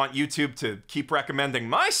 and if I want YouTube to keep recommending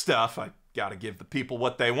my stuff, I gotta give the people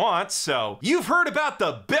what they want. So you've heard about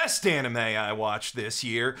the best anime I watched this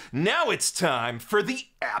year. Now it's time for the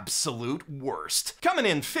absolute worst. Coming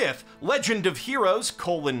in 5th, Legend of Heroes: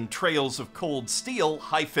 Trails of Cold Steel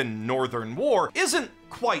 - Northern War isn't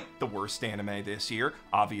quite the worst anime this year,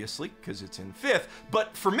 obviously, because it's in 5th,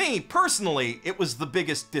 but for me, personally, it was the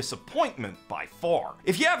biggest disappointment by far.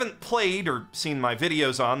 If you haven't played or seen my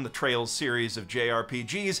videos on the Trails series of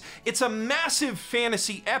JRPGs, it's a massive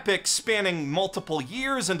fantasy epic spanning multiple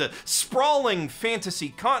years and a sprawling fantasy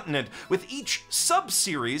continent, with each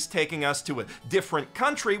sub-series taking us to a different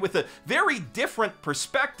country with a very different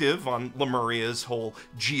perspective on Lemuria's whole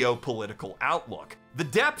geopolitical outlook. The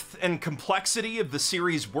depth and complexity of the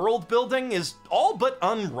series' world building is all but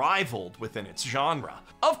unrivaled within its genre.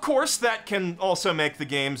 Of course, that can also make the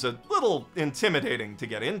games a little intimidating to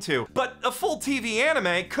get into, but a full TV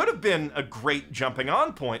anime could have been a great jumping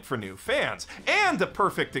on point for new fans, and a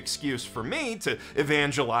perfect excuse for me to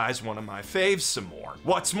evangelize one of my faves some more.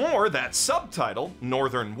 What's more, that subtitle,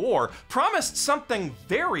 Northern War, promised something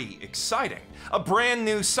very exciting. A brand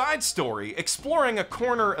new side story exploring a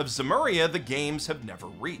corner of Zemuria the games have never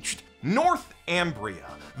reached. North Ambria,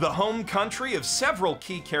 the home country of several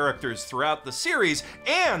key characters throughout the series,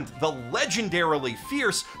 and the legendarily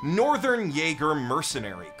fierce Northern Jaeger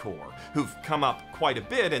Mercenary Corps, who've come up quite a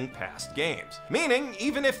bit in past games. Meaning,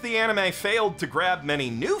 even if the anime failed to grab many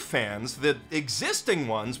new fans, the existing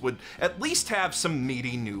ones would at least have some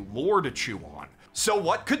meaty new lore to chew on. So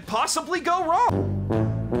what could possibly go wrong?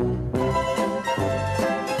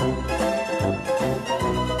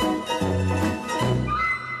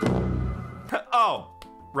 Oh,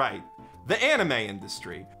 right. The anime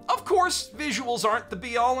industry. Of course, visuals aren't the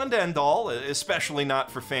be-all and end-all, especially not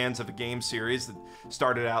for fans of a game series that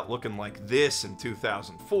started out looking like this in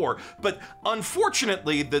 2004, but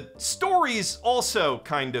unfortunately, the story's also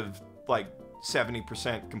kind of like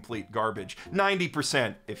 70% complete garbage,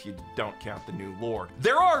 90% if you don't count the new lore.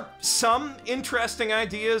 There are some interesting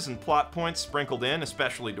ideas and plot points sprinkled in,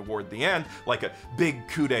 especially toward the end, like a big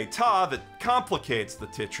coup d'etat that complicates the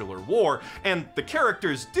titular war, and the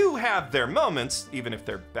characters do have their moments, even if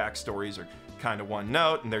their backstories are kind of one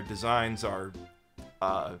note and their designs are,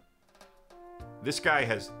 this guy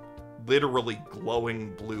has literally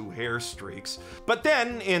glowing blue hair streaks. But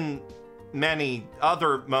then, in many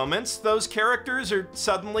other moments, those characters are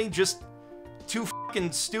suddenly just too fucking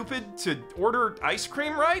stupid to order ice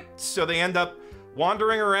cream right, so they end up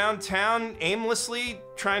wandering around town aimlessly,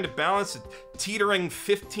 trying to balance a teetering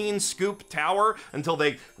 15-scoop tower until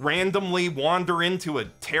they randomly wander into a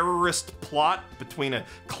terrorist plot between a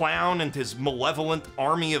clown and his malevolent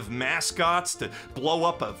army of mascots to blow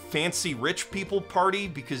up a fancy rich people party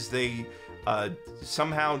because they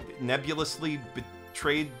somehow nebulously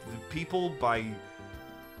betrayed the people by,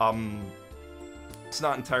 it's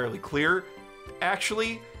not entirely clear,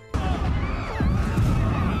 actually.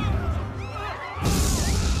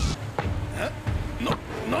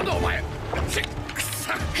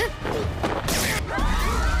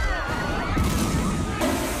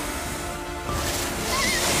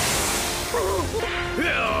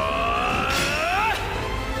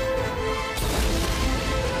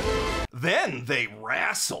 Then they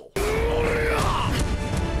wrestle.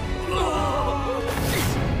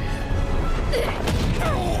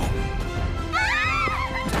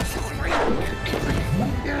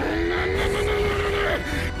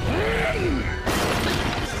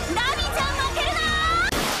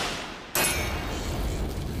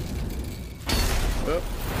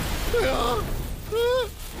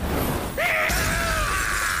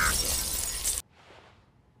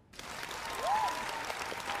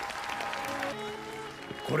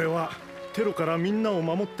これはテロからみんなを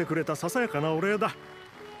守ってくれたささやかなお礼だ。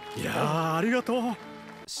いやー、ありがとう。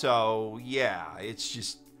So yeah, it's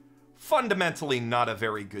just fundamentally not a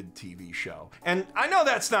very good TV show. And I know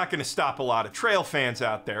that's not gonna stop a lot of Trail fans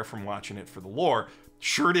out there from watching it for the lore.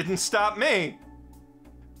 Sure didn't stop me.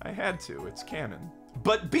 I had to, it's canon.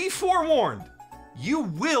 But be forewarned, you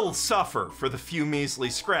will suffer for the few measly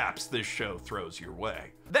scraps this show throws your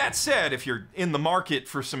way. That said, if you're in the market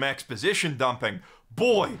for some exposition dumping,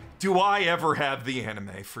 boy, do I ever have the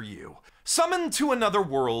anime for you. Summoned to Another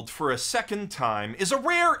World for a second time is a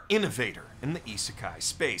rare innovator in the isekai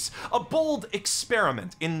space, a bold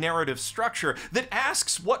experiment in narrative structure that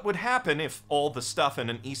asks what would happen if all the stuff in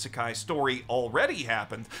an isekai story already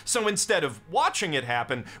happened. So instead of watching it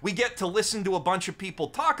happen, we get to listen to a bunch of people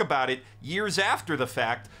talk about it years after the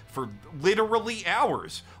fact for literally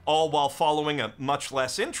hours, all while following a much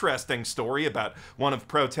less interesting story about one of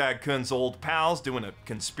Protag-kun's old pals doing a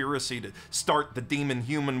conspiracy to start the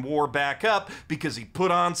demon-human war back up because he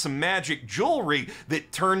put on some magic jewelry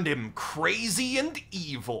that turned him crazy and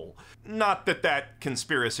evil. Not that that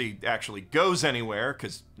conspiracy actually goes anywhere,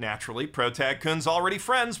 because naturally Protag-kun's already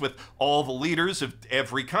friends with all the leaders of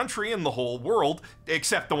every country in the whole world,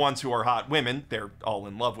 except the ones who are hot women. They're all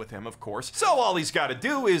in love with him, of course. So all he's got to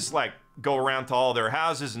do is, like, go around to all their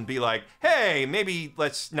houses and be like, hey, maybe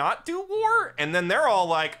let's not do war? And then they're all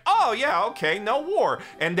like, oh yeah, okay, no war.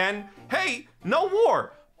 And then, hey, no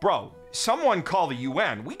war. Bro, someone call the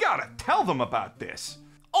UN. We gotta tell them about this.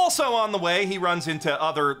 Also on the way, he runs into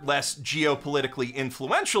other less geopolitically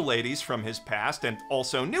influential ladies from his past, and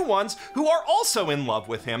also new ones who are also in love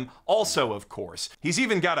with him, also of course. He's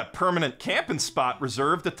even got a permanent camping spot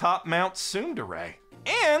reserved atop Mount Tsundere.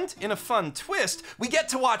 And, in a fun twist, we get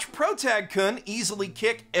to watch Protag-kun easily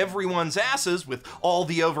kick everyone's asses with all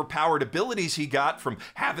the overpowered abilities he got from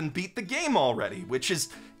having beat the game already, which is,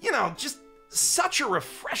 you know, just such a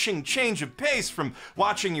refreshing change of pace from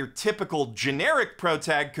watching your typical generic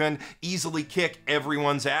Protag-kun easily kick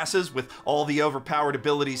everyone's asses with all the overpowered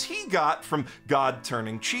abilities he got from God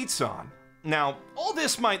turning cheats on. Now, all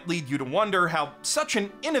this might lead you to wonder how such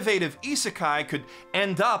an innovative isekai could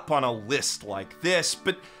end up on a list like this,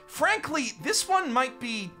 but frankly, this one might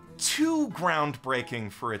be too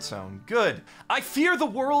groundbreaking for its own good. I fear the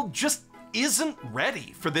world just isn't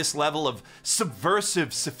ready for this level of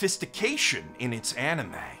subversive sophistication in its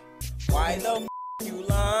anime. Why the f you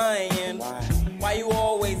lying? Why you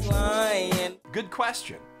always lying? Good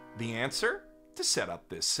question. The answer? To set up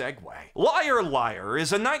this segue. Liar Liar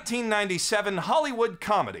is a 1997 Hollywood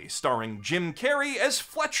comedy starring Jim Carrey as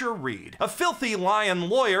Fletcher Reed, a filthy lion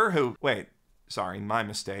lawyer who... Wait, sorry, my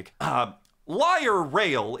mistake. Liar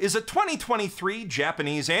Rail is a 2023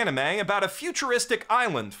 Japanese anime about a futuristic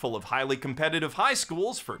island full of highly competitive high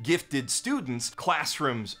schools for gifted students,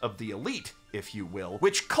 classrooms of the elite, if you will,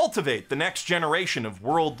 which cultivate the next generation of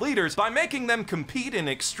world leaders by making them compete in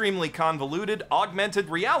extremely convoluted augmented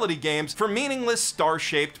reality games for meaningless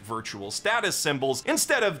star-shaped virtual status symbols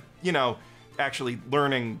instead of, you know, actually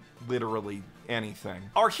learning literally anything.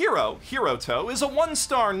 Our hero, Hiroto, is a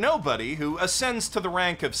 1-star nobody who ascends to the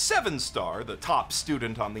rank of 7-star, the top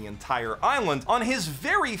student on the entire island, on his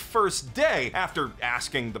very first day after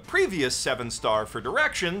asking the previous 7-star for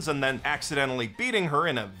directions and then accidentally beating her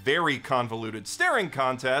in a very convoluted staring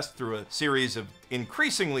contest through a series of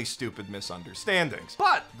increasingly stupid misunderstandings.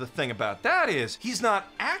 But the thing about that is, he's not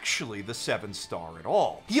actually the 7-star at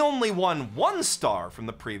all. He only won 1 star from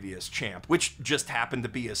the previous champ, which just happened to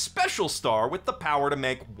be a special star with the power to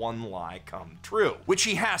make one lie come true, which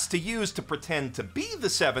he has to use to pretend to be the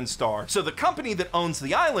 7-star so the company that owns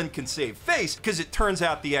the island can save face, because it turns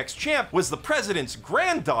out the ex-champ was the president's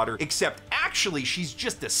granddaughter, except actually she's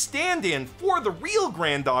just a stand-in for the real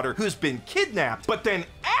granddaughter who's been kidnapped, but then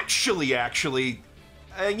actually,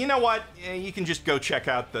 you know what? You can just go check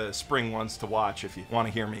out the spring ones to watch if you want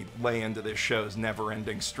to hear me lay into this show's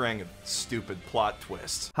never-ending string of stupid plot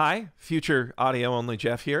twists. Hi, future audio-only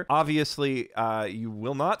Geoff here. Obviously, you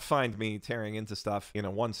will not find me tearing into stuff in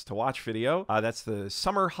a once-to-watch video. That's the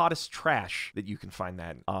summer hottest trash that you can find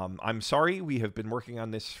that. I'm sorry, we have been working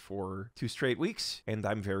on this for 2 straight weeks, and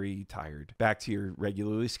I'm very tired. Back to your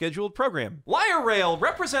regularly scheduled program. Liar Rail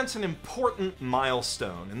represents an important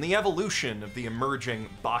milestone in the evolution of the emerging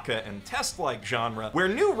baka and test-like genre, where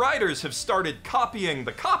new writers have started copying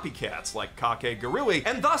the copycats like Kakegurui,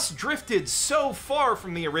 and thus drifted so far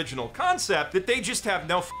from the original concept that they just have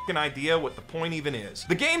no f***ing idea what the point even is.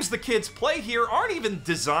 The games the kids play here aren't even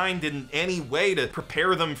designed in any way to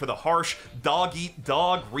prepare them for the harsh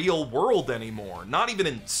dog-eat-dog real world anymore, not even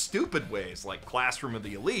in stupid ways like Classroom of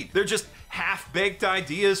the Elite. They're just half-baked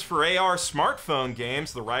ideas for AR smartphone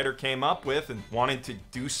games the writer came up with and wanted to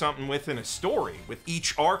do something with in a story, with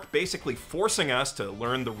each arc basically forcing us to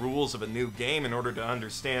learn the rules of a new game in order to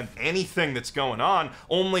understand anything that's going on,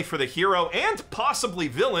 only for the hero and possibly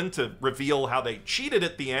villain to reveal how they cheated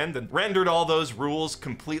at the end and rendered all those rules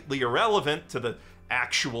completely irrelevant to the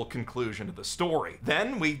actual conclusion of the story.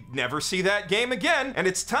 Then we never see that game again, and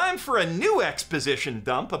it's time for a new exposition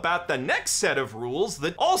dump about the next set of rules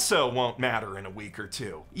that also won't matter in a week or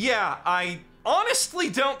two. Yeah, I honestly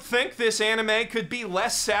don't think this anime could be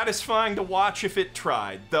less satisfying to watch if it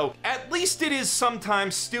tried, though at least it is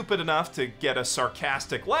sometimes stupid enough to get a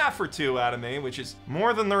sarcastic laugh or two out of me, which is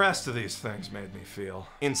more than the rest of these things made me feel.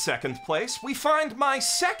 In second place, we find my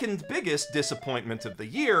second biggest disappointment of the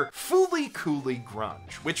year, Fooly Cooly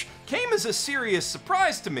Grunge, which came as a serious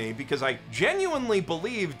surprise to me because I genuinely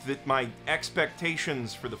believed that my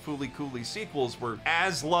expectations for the Fooly Cooly sequels were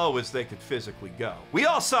as low as they could physically go. We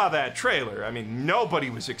all saw that trailer. I mean, nobody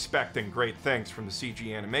was expecting great things from the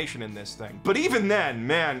CG animation in this thing. But even then,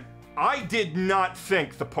 man, I did not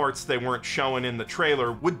think the parts they weren't showing in the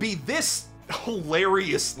trailer would be this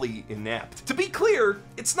hilariously inept. To be clear,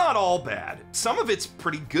 it's not all bad. Some of it's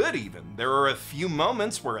pretty good even. There are a few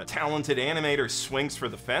moments where a talented animator swings for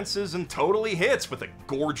the fences and totally hits with a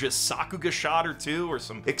gorgeous Sakuga shot or two, or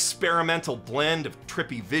some experimental blend of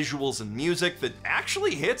trippy visuals and music that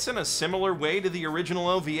actually hits in a similar way to the original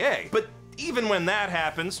OVA. But even when that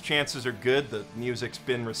happens, chances are good the music's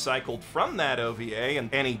been recycled from that OVA,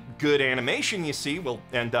 and any good animation you see will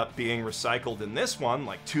end up being recycled in this one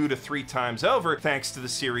like 2 to 3 times over, thanks to the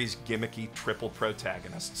series' gimmicky triple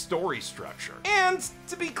protagonist story structure. And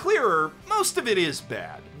to be clearer, most of it is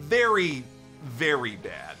bad. Very, very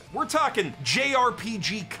bad. We're talking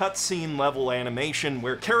JRPG cutscene level animation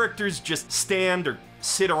where characters just stand or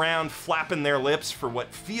sit around flapping their lips for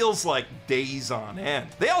what feels like days on end.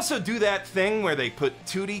 They also do that thing where they put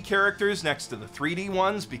 2D characters next to the 3D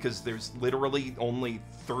ones because there's literally only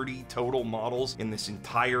 30 total models in this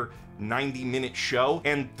entire 90-minute show,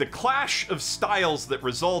 and the clash of styles that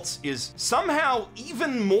results is somehow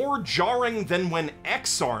even more jarring than when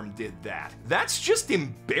X-Arm did that. That's just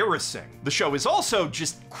embarrassing. The show is also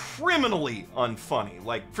just criminally unfunny.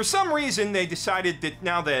 Like, for some reason, they decided that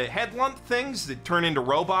now the head lump things that turn into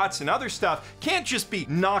robots and other stuff can't just be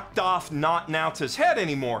knocked off Not Naota's head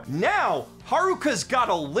anymore. Now, Haruka's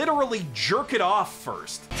gotta literally jerk it off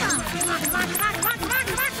first.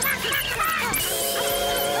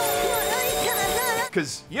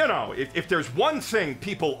 Because, you know, if there's one thing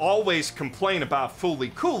people always complain about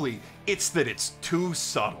Fooly Cooly, it's that it's too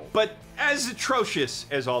subtle. But as atrocious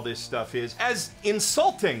as all this stuff is, as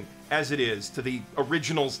insulting as it is to the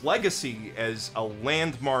original's legacy as a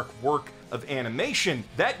landmark work of animation,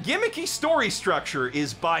 that gimmicky story structure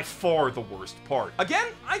is by far the worst part. Again,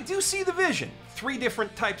 I do see the vision. 3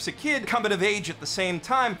 different types of kid coming of age at the same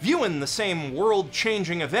time, viewing the same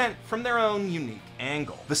world-changing event from their own unique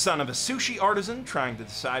angle. The son of a sushi artisan trying to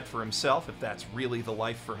decide for himself if that's really the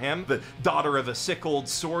life for him, the daughter of a sick old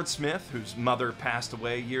swordsmith whose mother passed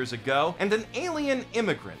away years ago, and an alien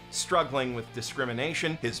immigrant struggling with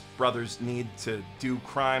discrimination, his brother's need to do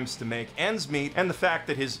crimes to make ends meet, and the fact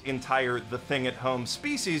that his entire The Thing at Home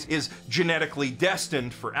species is genetically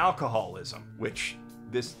destined for alcoholism, which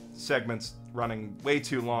this segment's running way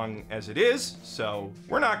too long as it is, so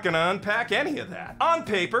we're not gonna unpack any of that. On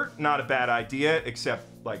paper, not a bad idea, except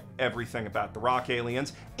like everything about the rock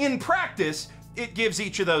aliens. In practice, it gives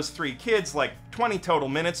each of those 3 kids like 20 total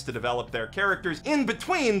minutes to develop their characters in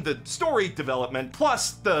between the story development,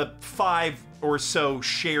 plus the 5 or so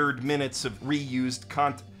shared minutes of reused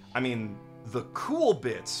content. I mean, the cool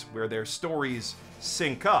bits where their stories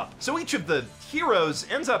sync up. So each of the heroes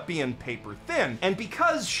ends up being paper thin, and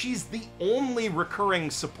because she's the only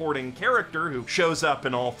recurring supporting character who shows up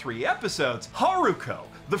in all 3 episodes, Haruko,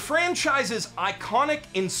 the franchise's iconic,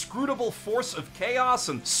 inscrutable force of chaos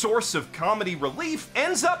and source of comedy relief,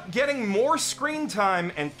 ends up getting more screen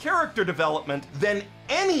time and character development than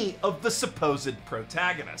any of the supposed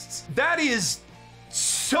protagonists. That is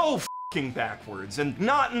so backwards, and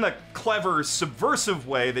not in the clever, subversive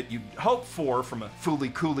way that you'd hope for from a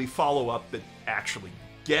Fooly Cooly follow-up that actually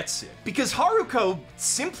gets it. Because Haruko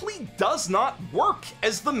simply does not work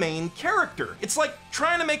as the main character. It's like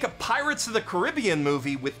trying to make a Pirates of the Caribbean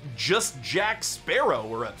movie with just Jack Sparrow,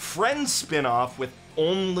 or a Friends spin-off with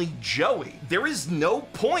only Joey. There is no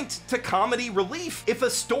point to comedy relief if a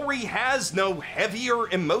story has no heavier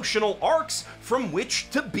emotional arcs from which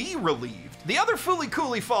to be relieved. The other Fooly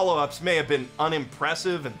Cooly follow-ups may have been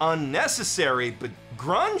unimpressive and unnecessary, but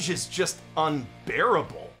Grunge is just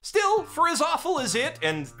unbearable. Still, for as awful as it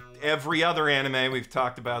and every other anime we've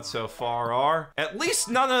talked about so far are, at least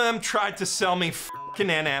none of them tried to sell me f***ing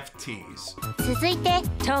NFTs. 続いて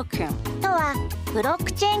トークンとはブロッ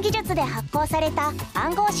クチェーン技術で発行された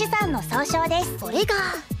暗号資産の総称です。それが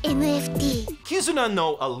NFT。 Kizunape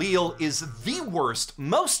no Allele is the worst,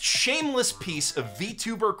 most shameless piece of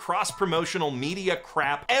VTuber cross-promotional media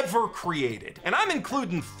crap ever created. And I'm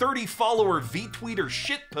including 30-follower VTweeter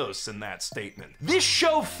shitposts in that statement. This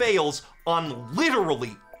show fails on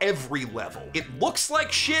literally every level. It looks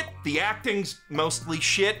like shit, the acting's mostly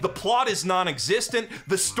shit, the plot is non-existent,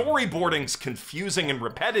 the storyboarding's confusing and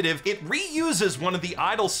repetitive, it reuses one of the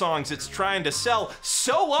idol songs it's trying to sell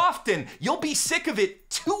so often, you'll be sick of it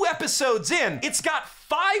 2 episodes in. It's got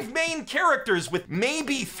 5 main characters with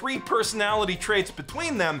maybe 3 personality traits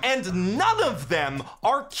between them, and none of them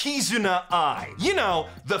are Kizunape. You know,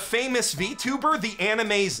 the famous VTuber the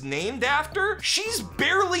anime's named after? She's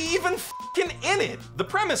barely even f***ing in it. The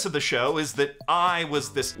premise of the show is that Ai was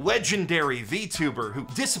this legendary VTuber who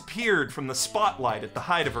disappeared from the spotlight at the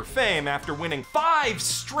height of her fame after winning 5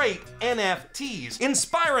 straight NFTs,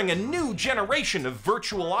 inspiring a new generation of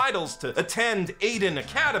virtual idols to attend Aiden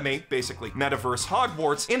Academy, basically Metaverse Hogwarts,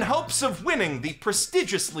 in hopes of winning the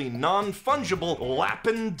prestigiously non-fungible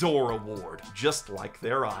Lapin Door Award, just like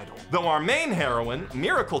their idol. Though our main heroine,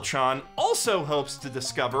 Miracle-chan, also hopes to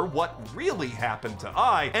discover what really happened to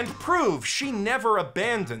Ai and prove she never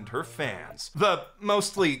abandoned her fans. The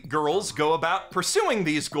mostly girls go about pursuing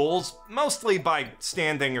these goals mostly by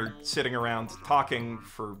standing or sitting around talking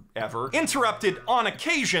forever, interrupted on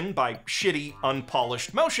occasion by shitty,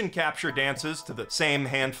 unpolished motion capture dances to the same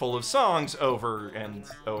handful of songs over and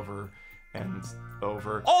over and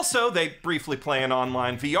over. Also, they briefly play an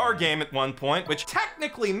online VR game at one point, which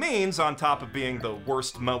technically means, on top of being the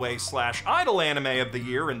worst moe/idol anime of the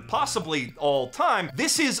year and possibly all time,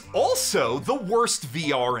 this is also the worst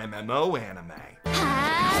VR MMO anime.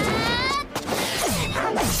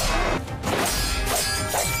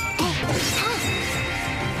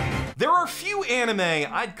 There are few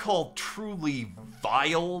anime I'd call truly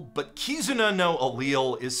vile, but Kizunape no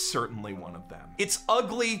Allele is certainly one of them. It's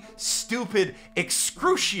ugly, stupid,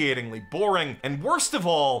 excruciatingly boring, and worst of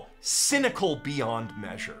all, cynical beyond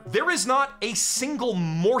measure. There is not a single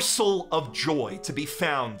morsel of joy to be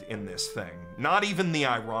found in this thing, not even the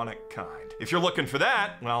ironic kind. If you're looking for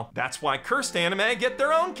that, well, that's why cursed anime get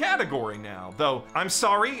their own category now. Though, I'm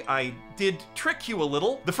sorry, I did trick you a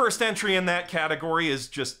little. The first entry in that category is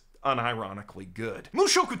just unironically good.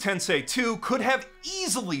 Mushoku Tensei 2 could have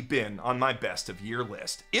easily been on my best of year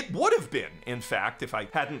list. It would have been, in fact, if I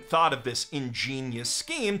hadn't thought of this ingenious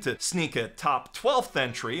scheme to sneak a top 12th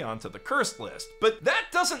entry onto the cursed list. But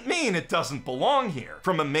that doesn't mean it doesn't belong here.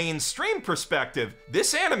 From a mainstream perspective,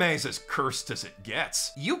 this anime's as cursed as it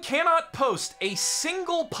gets. You cannot post a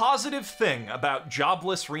single positive thing about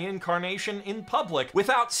jobless reincarnation in public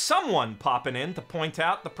without someone popping in to point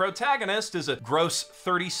out the protagonist is a gross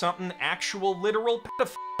 30-something actual literal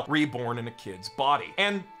pedophile reborn in a kid's body.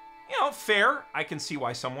 And, you know, fair, I can see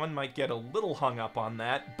why someone might get a little hung up on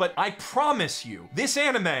that, but I promise you, this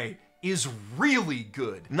anime is really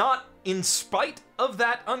good. Not in spite of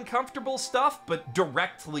that uncomfortable stuff, but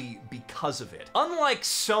directly because of it. Unlike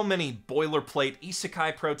so many boilerplate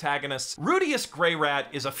isekai protagonists, Rudeus Greyrat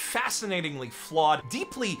is a fascinatingly flawed,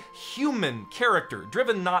 deeply human character,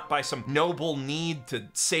 driven not by some noble need to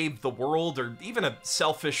save the world or even a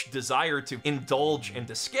selfish desire to indulge and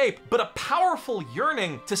escape, but a powerful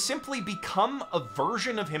yearning to simply become a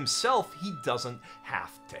version of himself he doesn't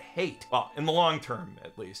have to hate. Well, in the long term,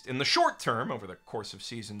 at least. In the short term, over the course of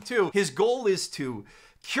season 2, his goal is to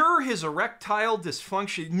cure his erectile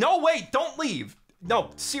dysfunction. No, wait, don't leave.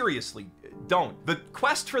 No, seriously, don't. The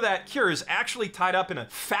quest for that cure is actually tied up in a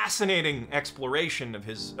fascinating exploration of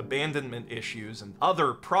his abandonment issues and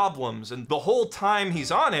other problems, and the whole time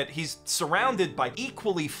he's on it, he's surrounded by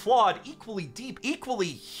equally flawed, equally deep, equally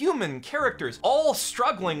human characters, all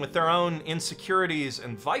struggling with their own insecurities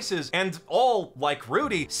and vices, and all, like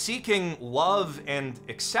Rudy, seeking love and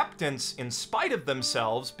acceptance in spite of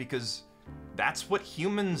themselves, because that's what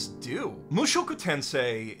humans do. Mushoku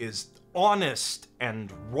Tensei is honest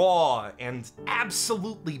and raw and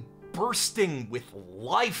absolutely bursting with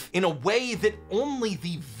life in a way that only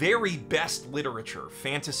the very best literature,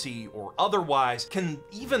 fantasy or otherwise, can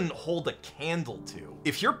even hold a candle to.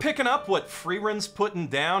 If you're picking up what Freeren's putting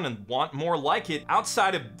down and want more like it,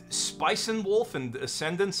 outside of Spice and Wolf and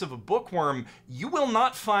Ascendance of a Bookworm, you will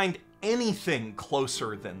not find anything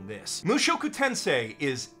closer than this. Mushoku Tensei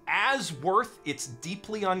is as worth its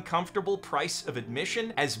deeply uncomfortable price of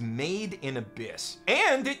admission as Made in Abyss.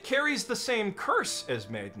 And it carries the same curse as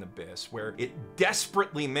Made in Abyss, where it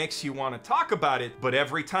desperately makes you want to talk about it, but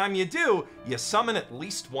every time you do, you summon at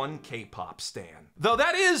least one K-pop stan. Though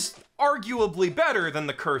that is arguably better than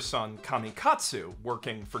the curse on Kamikatsu,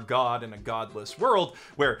 working for God in a godless world,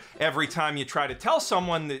 where every time you try to tell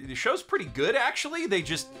someone that the show's pretty good, actually, they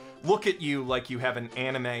just look at you like you have an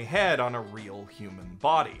anime head on a real human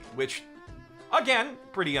body. Which, again,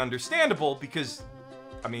 pretty understandable because,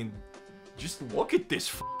 I mean, just look at this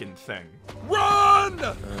fucking thing. Run!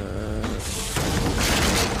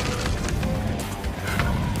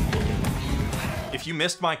 If you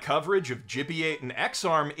missed my coverage of Gibiate and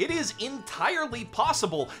X-Arm, it is entirely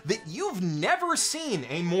possible that you've never seen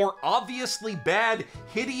a more obviously bad,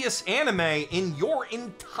 hideous anime in your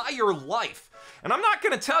entire life. And I'm not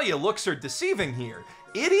gonna tell you looks are deceiving here.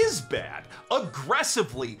 It is bad.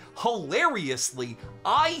 Aggressively, hilariously,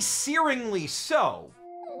 eye-searingly so.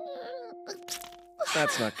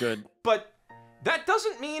 That's not good. But that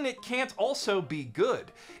doesn't mean it can't also be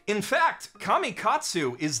good. In fact,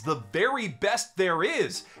 Kamikatsu is the very best there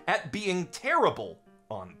is at being terrible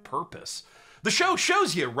on purpose. The show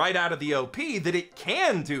shows you right out of the OP that it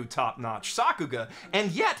can do top-notch Sakuga,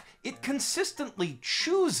 and yet it consistently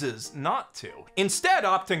chooses not to, instead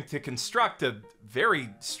opting to construct a very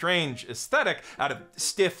strange aesthetic out of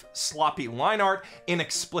stiff, sloppy line art,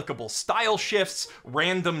 inexplicable style shifts,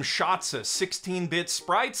 random shots of 16-bit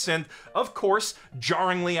sprites, and, of course,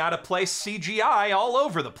 jarringly out-of-place CGI all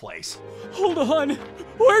over the place. Hold on!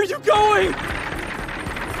 Where are you going?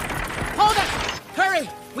 Hold up! Hurry!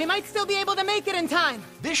 We might still be able to make it in time!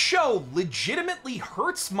 This show legitimately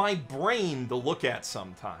hurts my brain to look at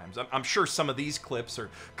sometimes. I'm sure some of these clips are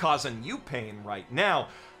causing you pain right now,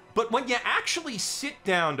 but when you actually sit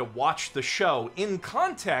down to watch the show in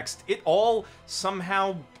context, it all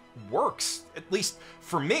somehow works. At least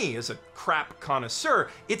for me, as a crap connoisseur,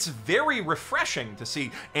 it's very refreshing to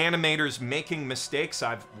see animators making mistakes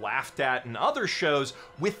I've laughed at in other shows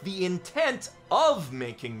with the intent of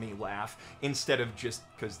making me laugh instead of just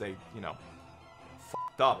because they, you know,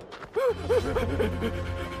 fucked up.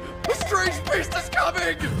 A strange beast is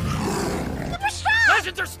coming!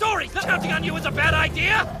 Legends are stories! Counting on you is a bad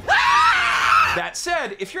idea! That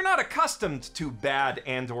said, if you're not accustomed to bad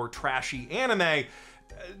and/or trashy anime,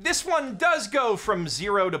 this one does go from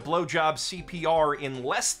 0 to blowjob CPR in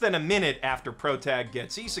less than a minute after Protag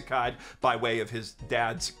gets isekai'd by way of his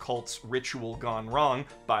dad's cult's ritual gone wrong,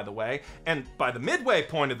 by the way. And by the midway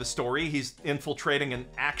point of the story, he's infiltrating an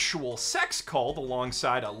actual sex cult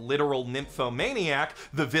alongside a literal nymphomaniac,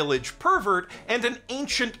 the village pervert, and an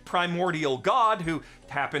ancient primordial god who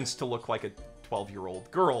happens to look like a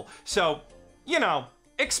 12-year-old girl. So, you know,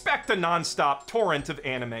 expect a non-stop torrent of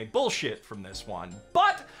anime bullshit from this one.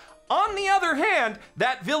 But, on the other hand,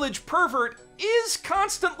 that village pervert is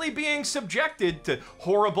constantly being subjected to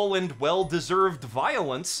horrible and well-deserved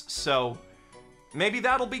violence, so maybe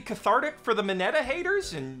that'll be cathartic for the Mineta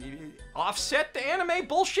haters and offset the anime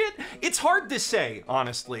bullshit? It's hard to say,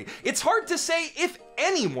 honestly. It's hard to say if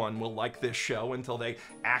anyone will like this show until they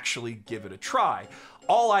actually give it a try.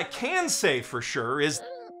 All I can say for sure is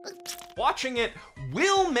watching it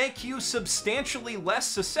will make you substantially less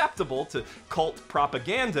susceptible to cult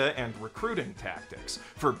propaganda and recruiting tactics,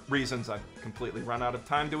 for reasons I've completely run out of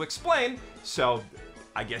time to explain, so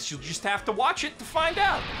I guess you'll just have to watch it to find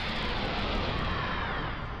out.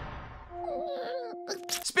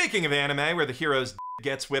 Speaking of anime where the hero's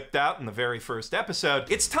gets whipped out in the very first episode,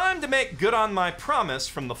 it's time to make good on my promise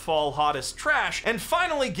from the fall hottest trash and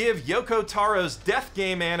finally give Yoko Taro's death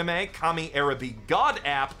game anime, Kami Arabi God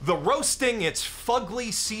App, the roasting its fugly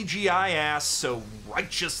CGI ass so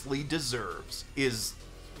righteously deserves, is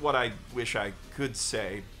what I wish I could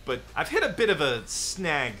say, but I've hit a bit of a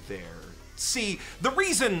snag there. See, the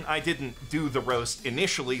reason I didn't do the roast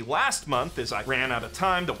initially last month is I ran out of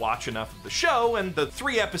time to watch enough of the show, and the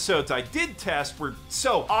 3 episodes I did test were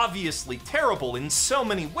so obviously terrible in so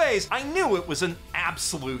many ways, I knew it was an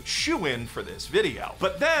absolute shoo-in for this video.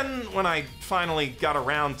 But then, when I finally got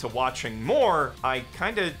around to watching more, I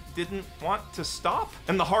kinda didn't want to stop.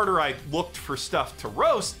 And the harder I looked for stuff to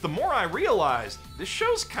roast, the more I realized this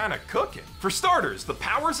show's kinda cooking. For starters, the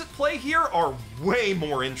powers at play here are way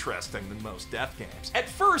more interesting than most death games. At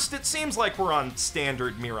first, it seems like we're on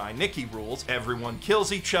standard Mirai Nikki rules. Everyone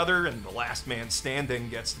kills each other and the last man standing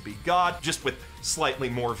gets to be God, just with slightly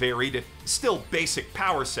more varied, if still basic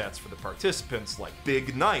power sets for the participants like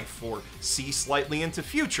Big Knife or See Slightly into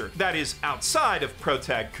Future. That is outside of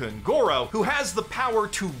Protag Kun Goro, who has the power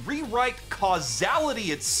to rewrite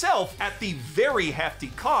causality itself at the very hefty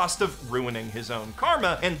cost of ruining his own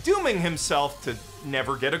karma and dooming himself to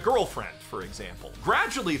never get a girlfriend, for example.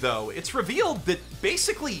 Gradually, though, it's revealed that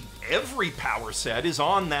basically every power set is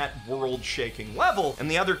on that world-shaking level, and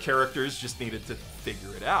the other characters just needed to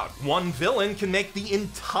figure it out. One villain can make the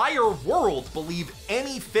entire world believe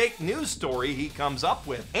any fake news story he comes up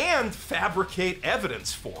with, and fabricate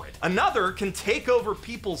evidence for it. Another can take over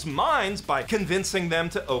people's minds by convincing them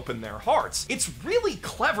to open their hearts. It's really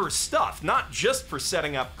clever stuff, not just for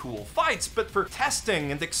setting up cool fights, but for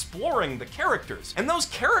testing and exploring the characters. And those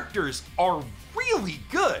characters are really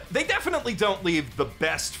good. They definitely don't leave the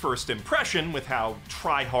best first impression with how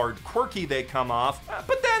try-hard quirky they come off,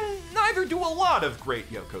 but then neither do a lot of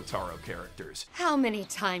great Yoko Taro characters. How many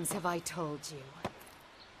times have I told you?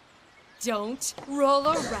 Don't roll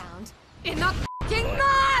around in the f***ing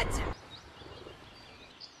mud!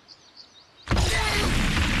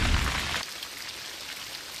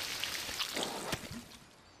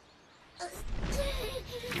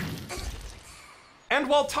 And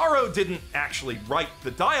while Taro didn't actually write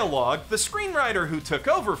the dialogue, the screenwriter who took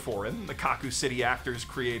over for him, the Kaku City Actors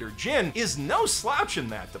creator Jin, is no slouch in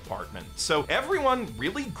that department. So everyone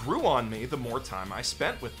really grew on me the more time I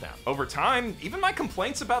spent with them. Over time, even my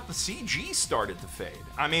complaints about the CG started to fade.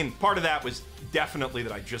 I mean, part of that was definitely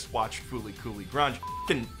that I just watched Fooly Cooly Grunge.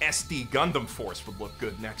 An SD Gundam Force would look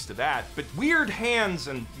good next to that. But weird hands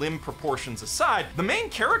and limb proportions aside, the main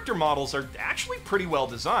character models are actually pretty well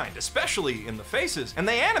designed, especially in the faces, and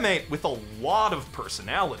they animate with a lot of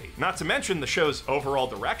personality. Not to mention the show's overall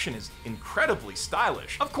direction is incredibly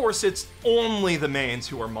stylish. Of course, it's only the mains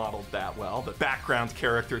who are modeled that well. The background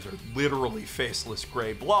characters are literally faceless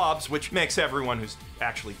gray blobs, which makes everyone who's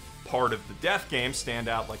actually part of the death game stand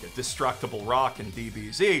out like a destructible rock in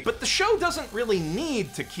DBZ, but the show doesn't really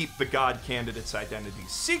need to keep the god candidate's identity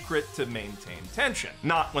secret to maintain tension.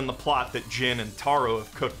 Not when the plot that Jin and Taro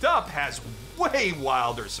have cooked up has way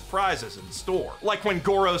wilder surprises in store. Like when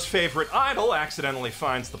Goro's favorite idol accidentally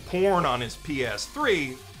finds the porn on his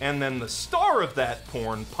PS3, and then the star of that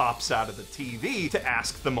porn pops out of the TV to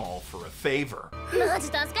ask them all for a favor.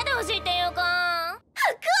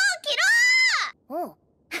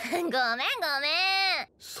 ごめんごめん。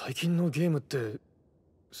最近のゲームって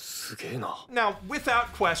すげえな。 Now,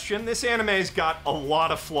 without question, this anime's got a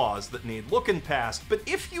lot of flaws that need looking past, but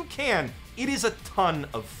if you can, it is a ton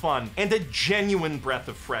of fun and a genuine breath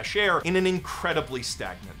of fresh air in an incredibly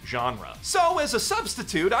stagnant genre. So, as a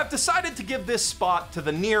substitute, I've decided to give this spot to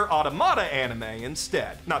the Nier Automata anime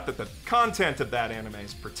instead. Not that the content of that anime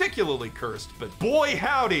is particularly cursed, but boy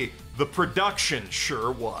howdy, the production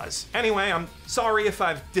sure was. Anyway, I'm sorry if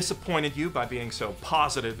I've disappointed you by being so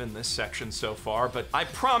positive in this section so far, but I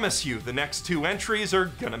promise you the next two entries are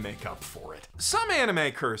gonna make up for it. Some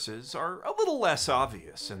anime curses are a little less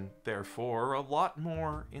obvious and therefore a lot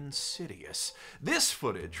more insidious. This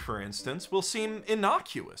footage, for instance, will seem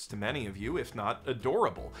innocuous to many of you, if not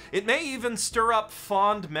adorable. It may even stir up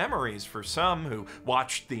fond memories for some who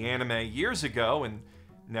watched the anime years ago and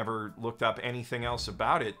never looked up anything else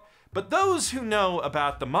about it. But those who know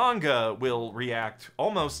about the manga will react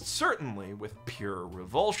almost certainly with pure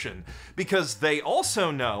revulsion, because they also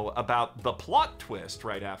know about the plot twist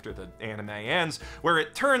right after the anime ends, where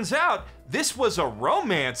it turns out this was a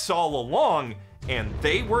romance all along, and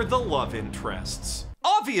they were the love interests.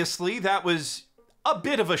 Obviously, that was a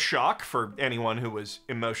bit of a shock for anyone who was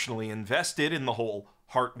emotionally invested in the whole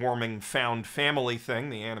heartwarming found family thing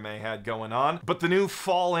the anime had going on. But the new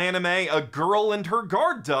fall anime, A Girl and Her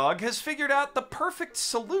Guard Dog, has figured out the perfect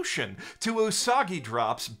solution to Usagi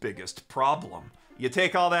Drop's biggest problem. You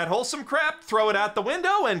take all that wholesome crap, throw it out the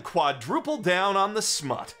window, and quadruple down on the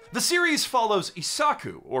smut. The series follows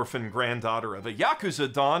Isaku, orphan granddaughter of a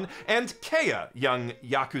Yakuza Don, and Keiya, young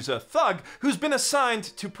Yakuza thug who's been assigned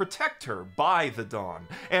to protect her by the Don,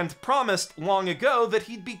 and promised long ago that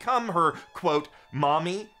he'd become her, quote,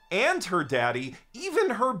 mommy and her daddy,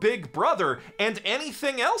 even her big brother, and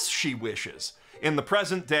anything else she wishes. In the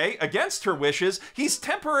present day, against her wishes, he's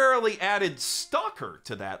temporarily added Stalker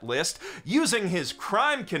to that list, using his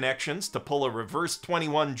crime connections to pull a reverse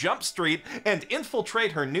 21 Jump Street and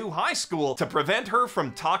infiltrate her new high school to prevent her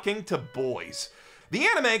from talking to boys. The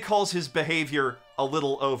anime calls his behavior a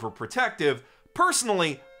little overprotective.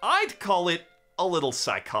 Personally, I'd call it a little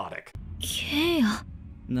psychotic. ケイヤ。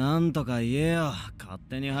なんとか言えよ。勝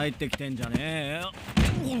手に入ってきてんじゃねえよ。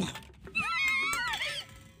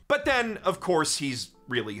 But then, of course, he's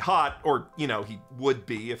really hot, or, you know, he would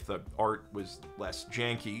be if the art was less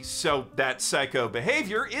janky, so that psycho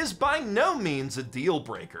behavior is by no means a deal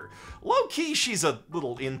breaker. Low-key, she's a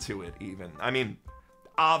little into it, even. I mean,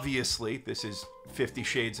 obviously, this is 50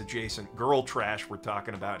 Shades adjacent girl trash we're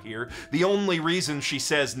talking about here. The only reason she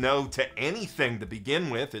says no to anything to begin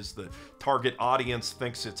with is the target audience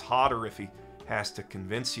thinks it's hotter if he has to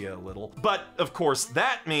convince you a little. But, of course,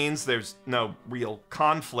 that means there's no real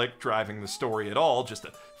conflict driving the story at all, just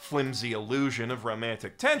a flimsy illusion of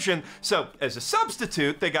romantic tension. So, as a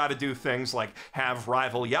substitute, they gotta do things like have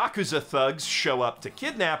rival Yakuza thugs show up to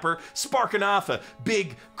kidnap her, sparking off a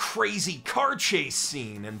big, crazy car chase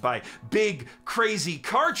scene. And by big, crazy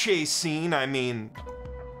car chase scene, I mean...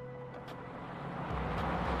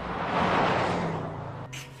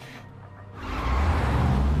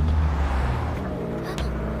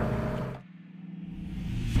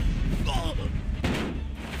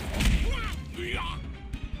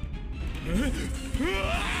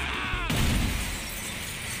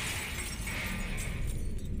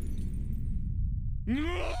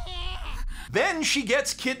 Then she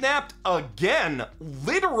gets kidnapped again,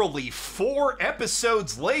 literally 4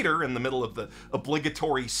 episodes later, in the middle of the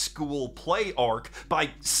obligatory school play arc, by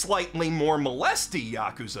slightly more molesty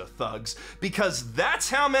Yakuza thugs, because that's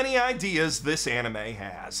how many ideas this anime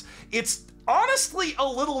has. It's honestly a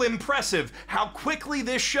little impressive how quickly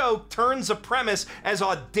this show turns a premise as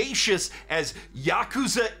audacious as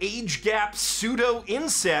Yakuza age gap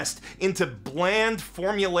pseudo-incest into bland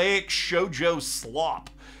formulaic shoujo slop.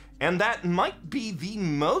 And that might be the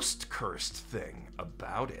most cursed thing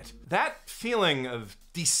about it. That feeling of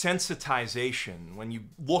desensitization when you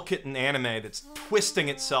look at an anime that's twisting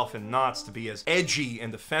itself in knots to be as edgy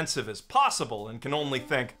and offensive as possible and can only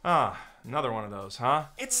think, another one of those, huh?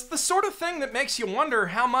 It's the sort of thing that makes you wonder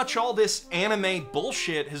how much all this anime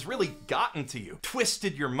bullshit has really gotten to you,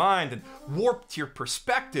 twisted your mind, and warped your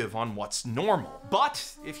perspective on what's normal.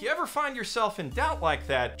 But if you ever find yourself in doubt like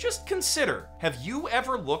that, just consider, have you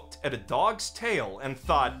ever looked at a dog's tail and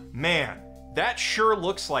thought, man, that sure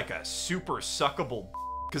looks like a super suckable?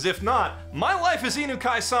 Because if not, my life as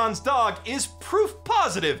Inukai-san's dog is proof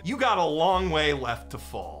positive you got a long way left to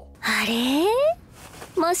fall. あれ？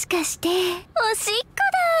もしかしておしっこ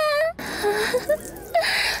だ。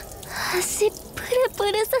足プル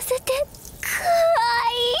プルさせてかわ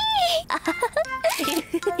いい。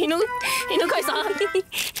Inukai-san,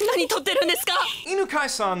 何撮ってるんですか?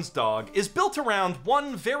 Inukai-san's dog is built around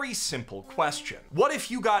one very simple question. What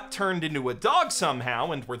if you got turned into a dog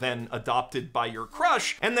somehow and were then adopted by your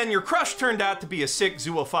crush, and then your crush turned out to be a sick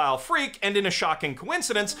zoophile freak, and in a shocking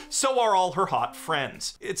coincidence, so are all her hot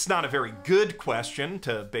friends? It's not a very good question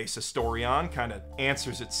to base a story on, kinda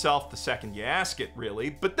answers itself the second you ask it, really.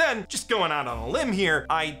 But then, just going out on a limb here,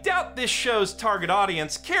 I doubt this show's target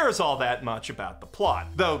audience cares all that much about the plot.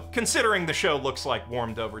 Though, considering the show looks like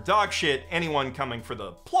warmed over dog shit, anyone coming for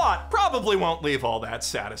the plot probably won't leave all that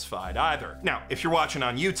satisfied either. Now, if you're watching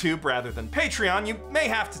on YouTube rather than Patreon, you may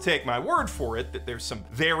have to take my word for it that there's some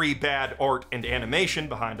very bad art and animation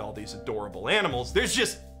behind all these adorable animals. There's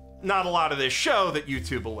just not a lot of this show that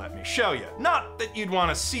YouTube will let me show you. Not that you'd want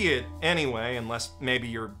to see it anyway, unless maybe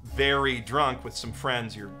you're very drunk with some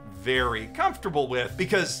friends you're very comfortable with,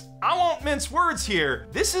 because I won't mince words here.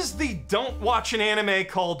 This is the don't watch an anime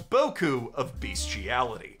called Boku of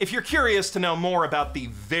bestiality. If you're curious to know more about the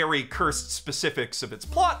very cursed specifics of its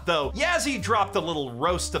plot, though, Yazzie dropped a little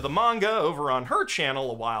roast of the manga over on her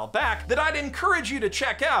channel a while back that I'd encourage you to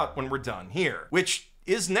check out when we're done here, which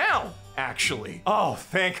is now, actually. Oh,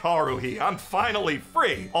 thank Haruhi, I'm finally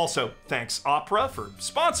free. Also, thanks Opera for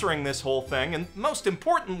sponsoring this whole thing, and most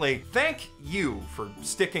importantly, thank you for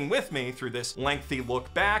sticking with me through this lengthy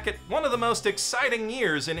look back at one of the most exciting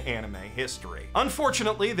years in anime history.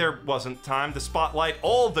 Unfortunately, there wasn't time to spotlight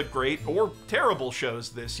all the great or terrible shows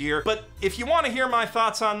this year, but if you want to hear my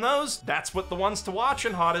thoughts on those, that's what the ones to watch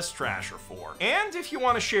and hottest trash are for. And if you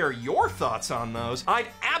want to share your thoughts on those, I'd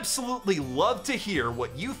absolutely love to hear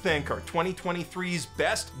what you think are 2023's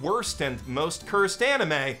best, worst, and most cursed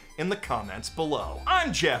anime in the comments below.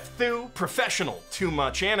 I'm Geoff Thew, professional too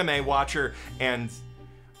much anime watcher, and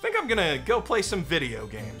I think I'm gonna go play some video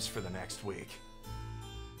games for the next week.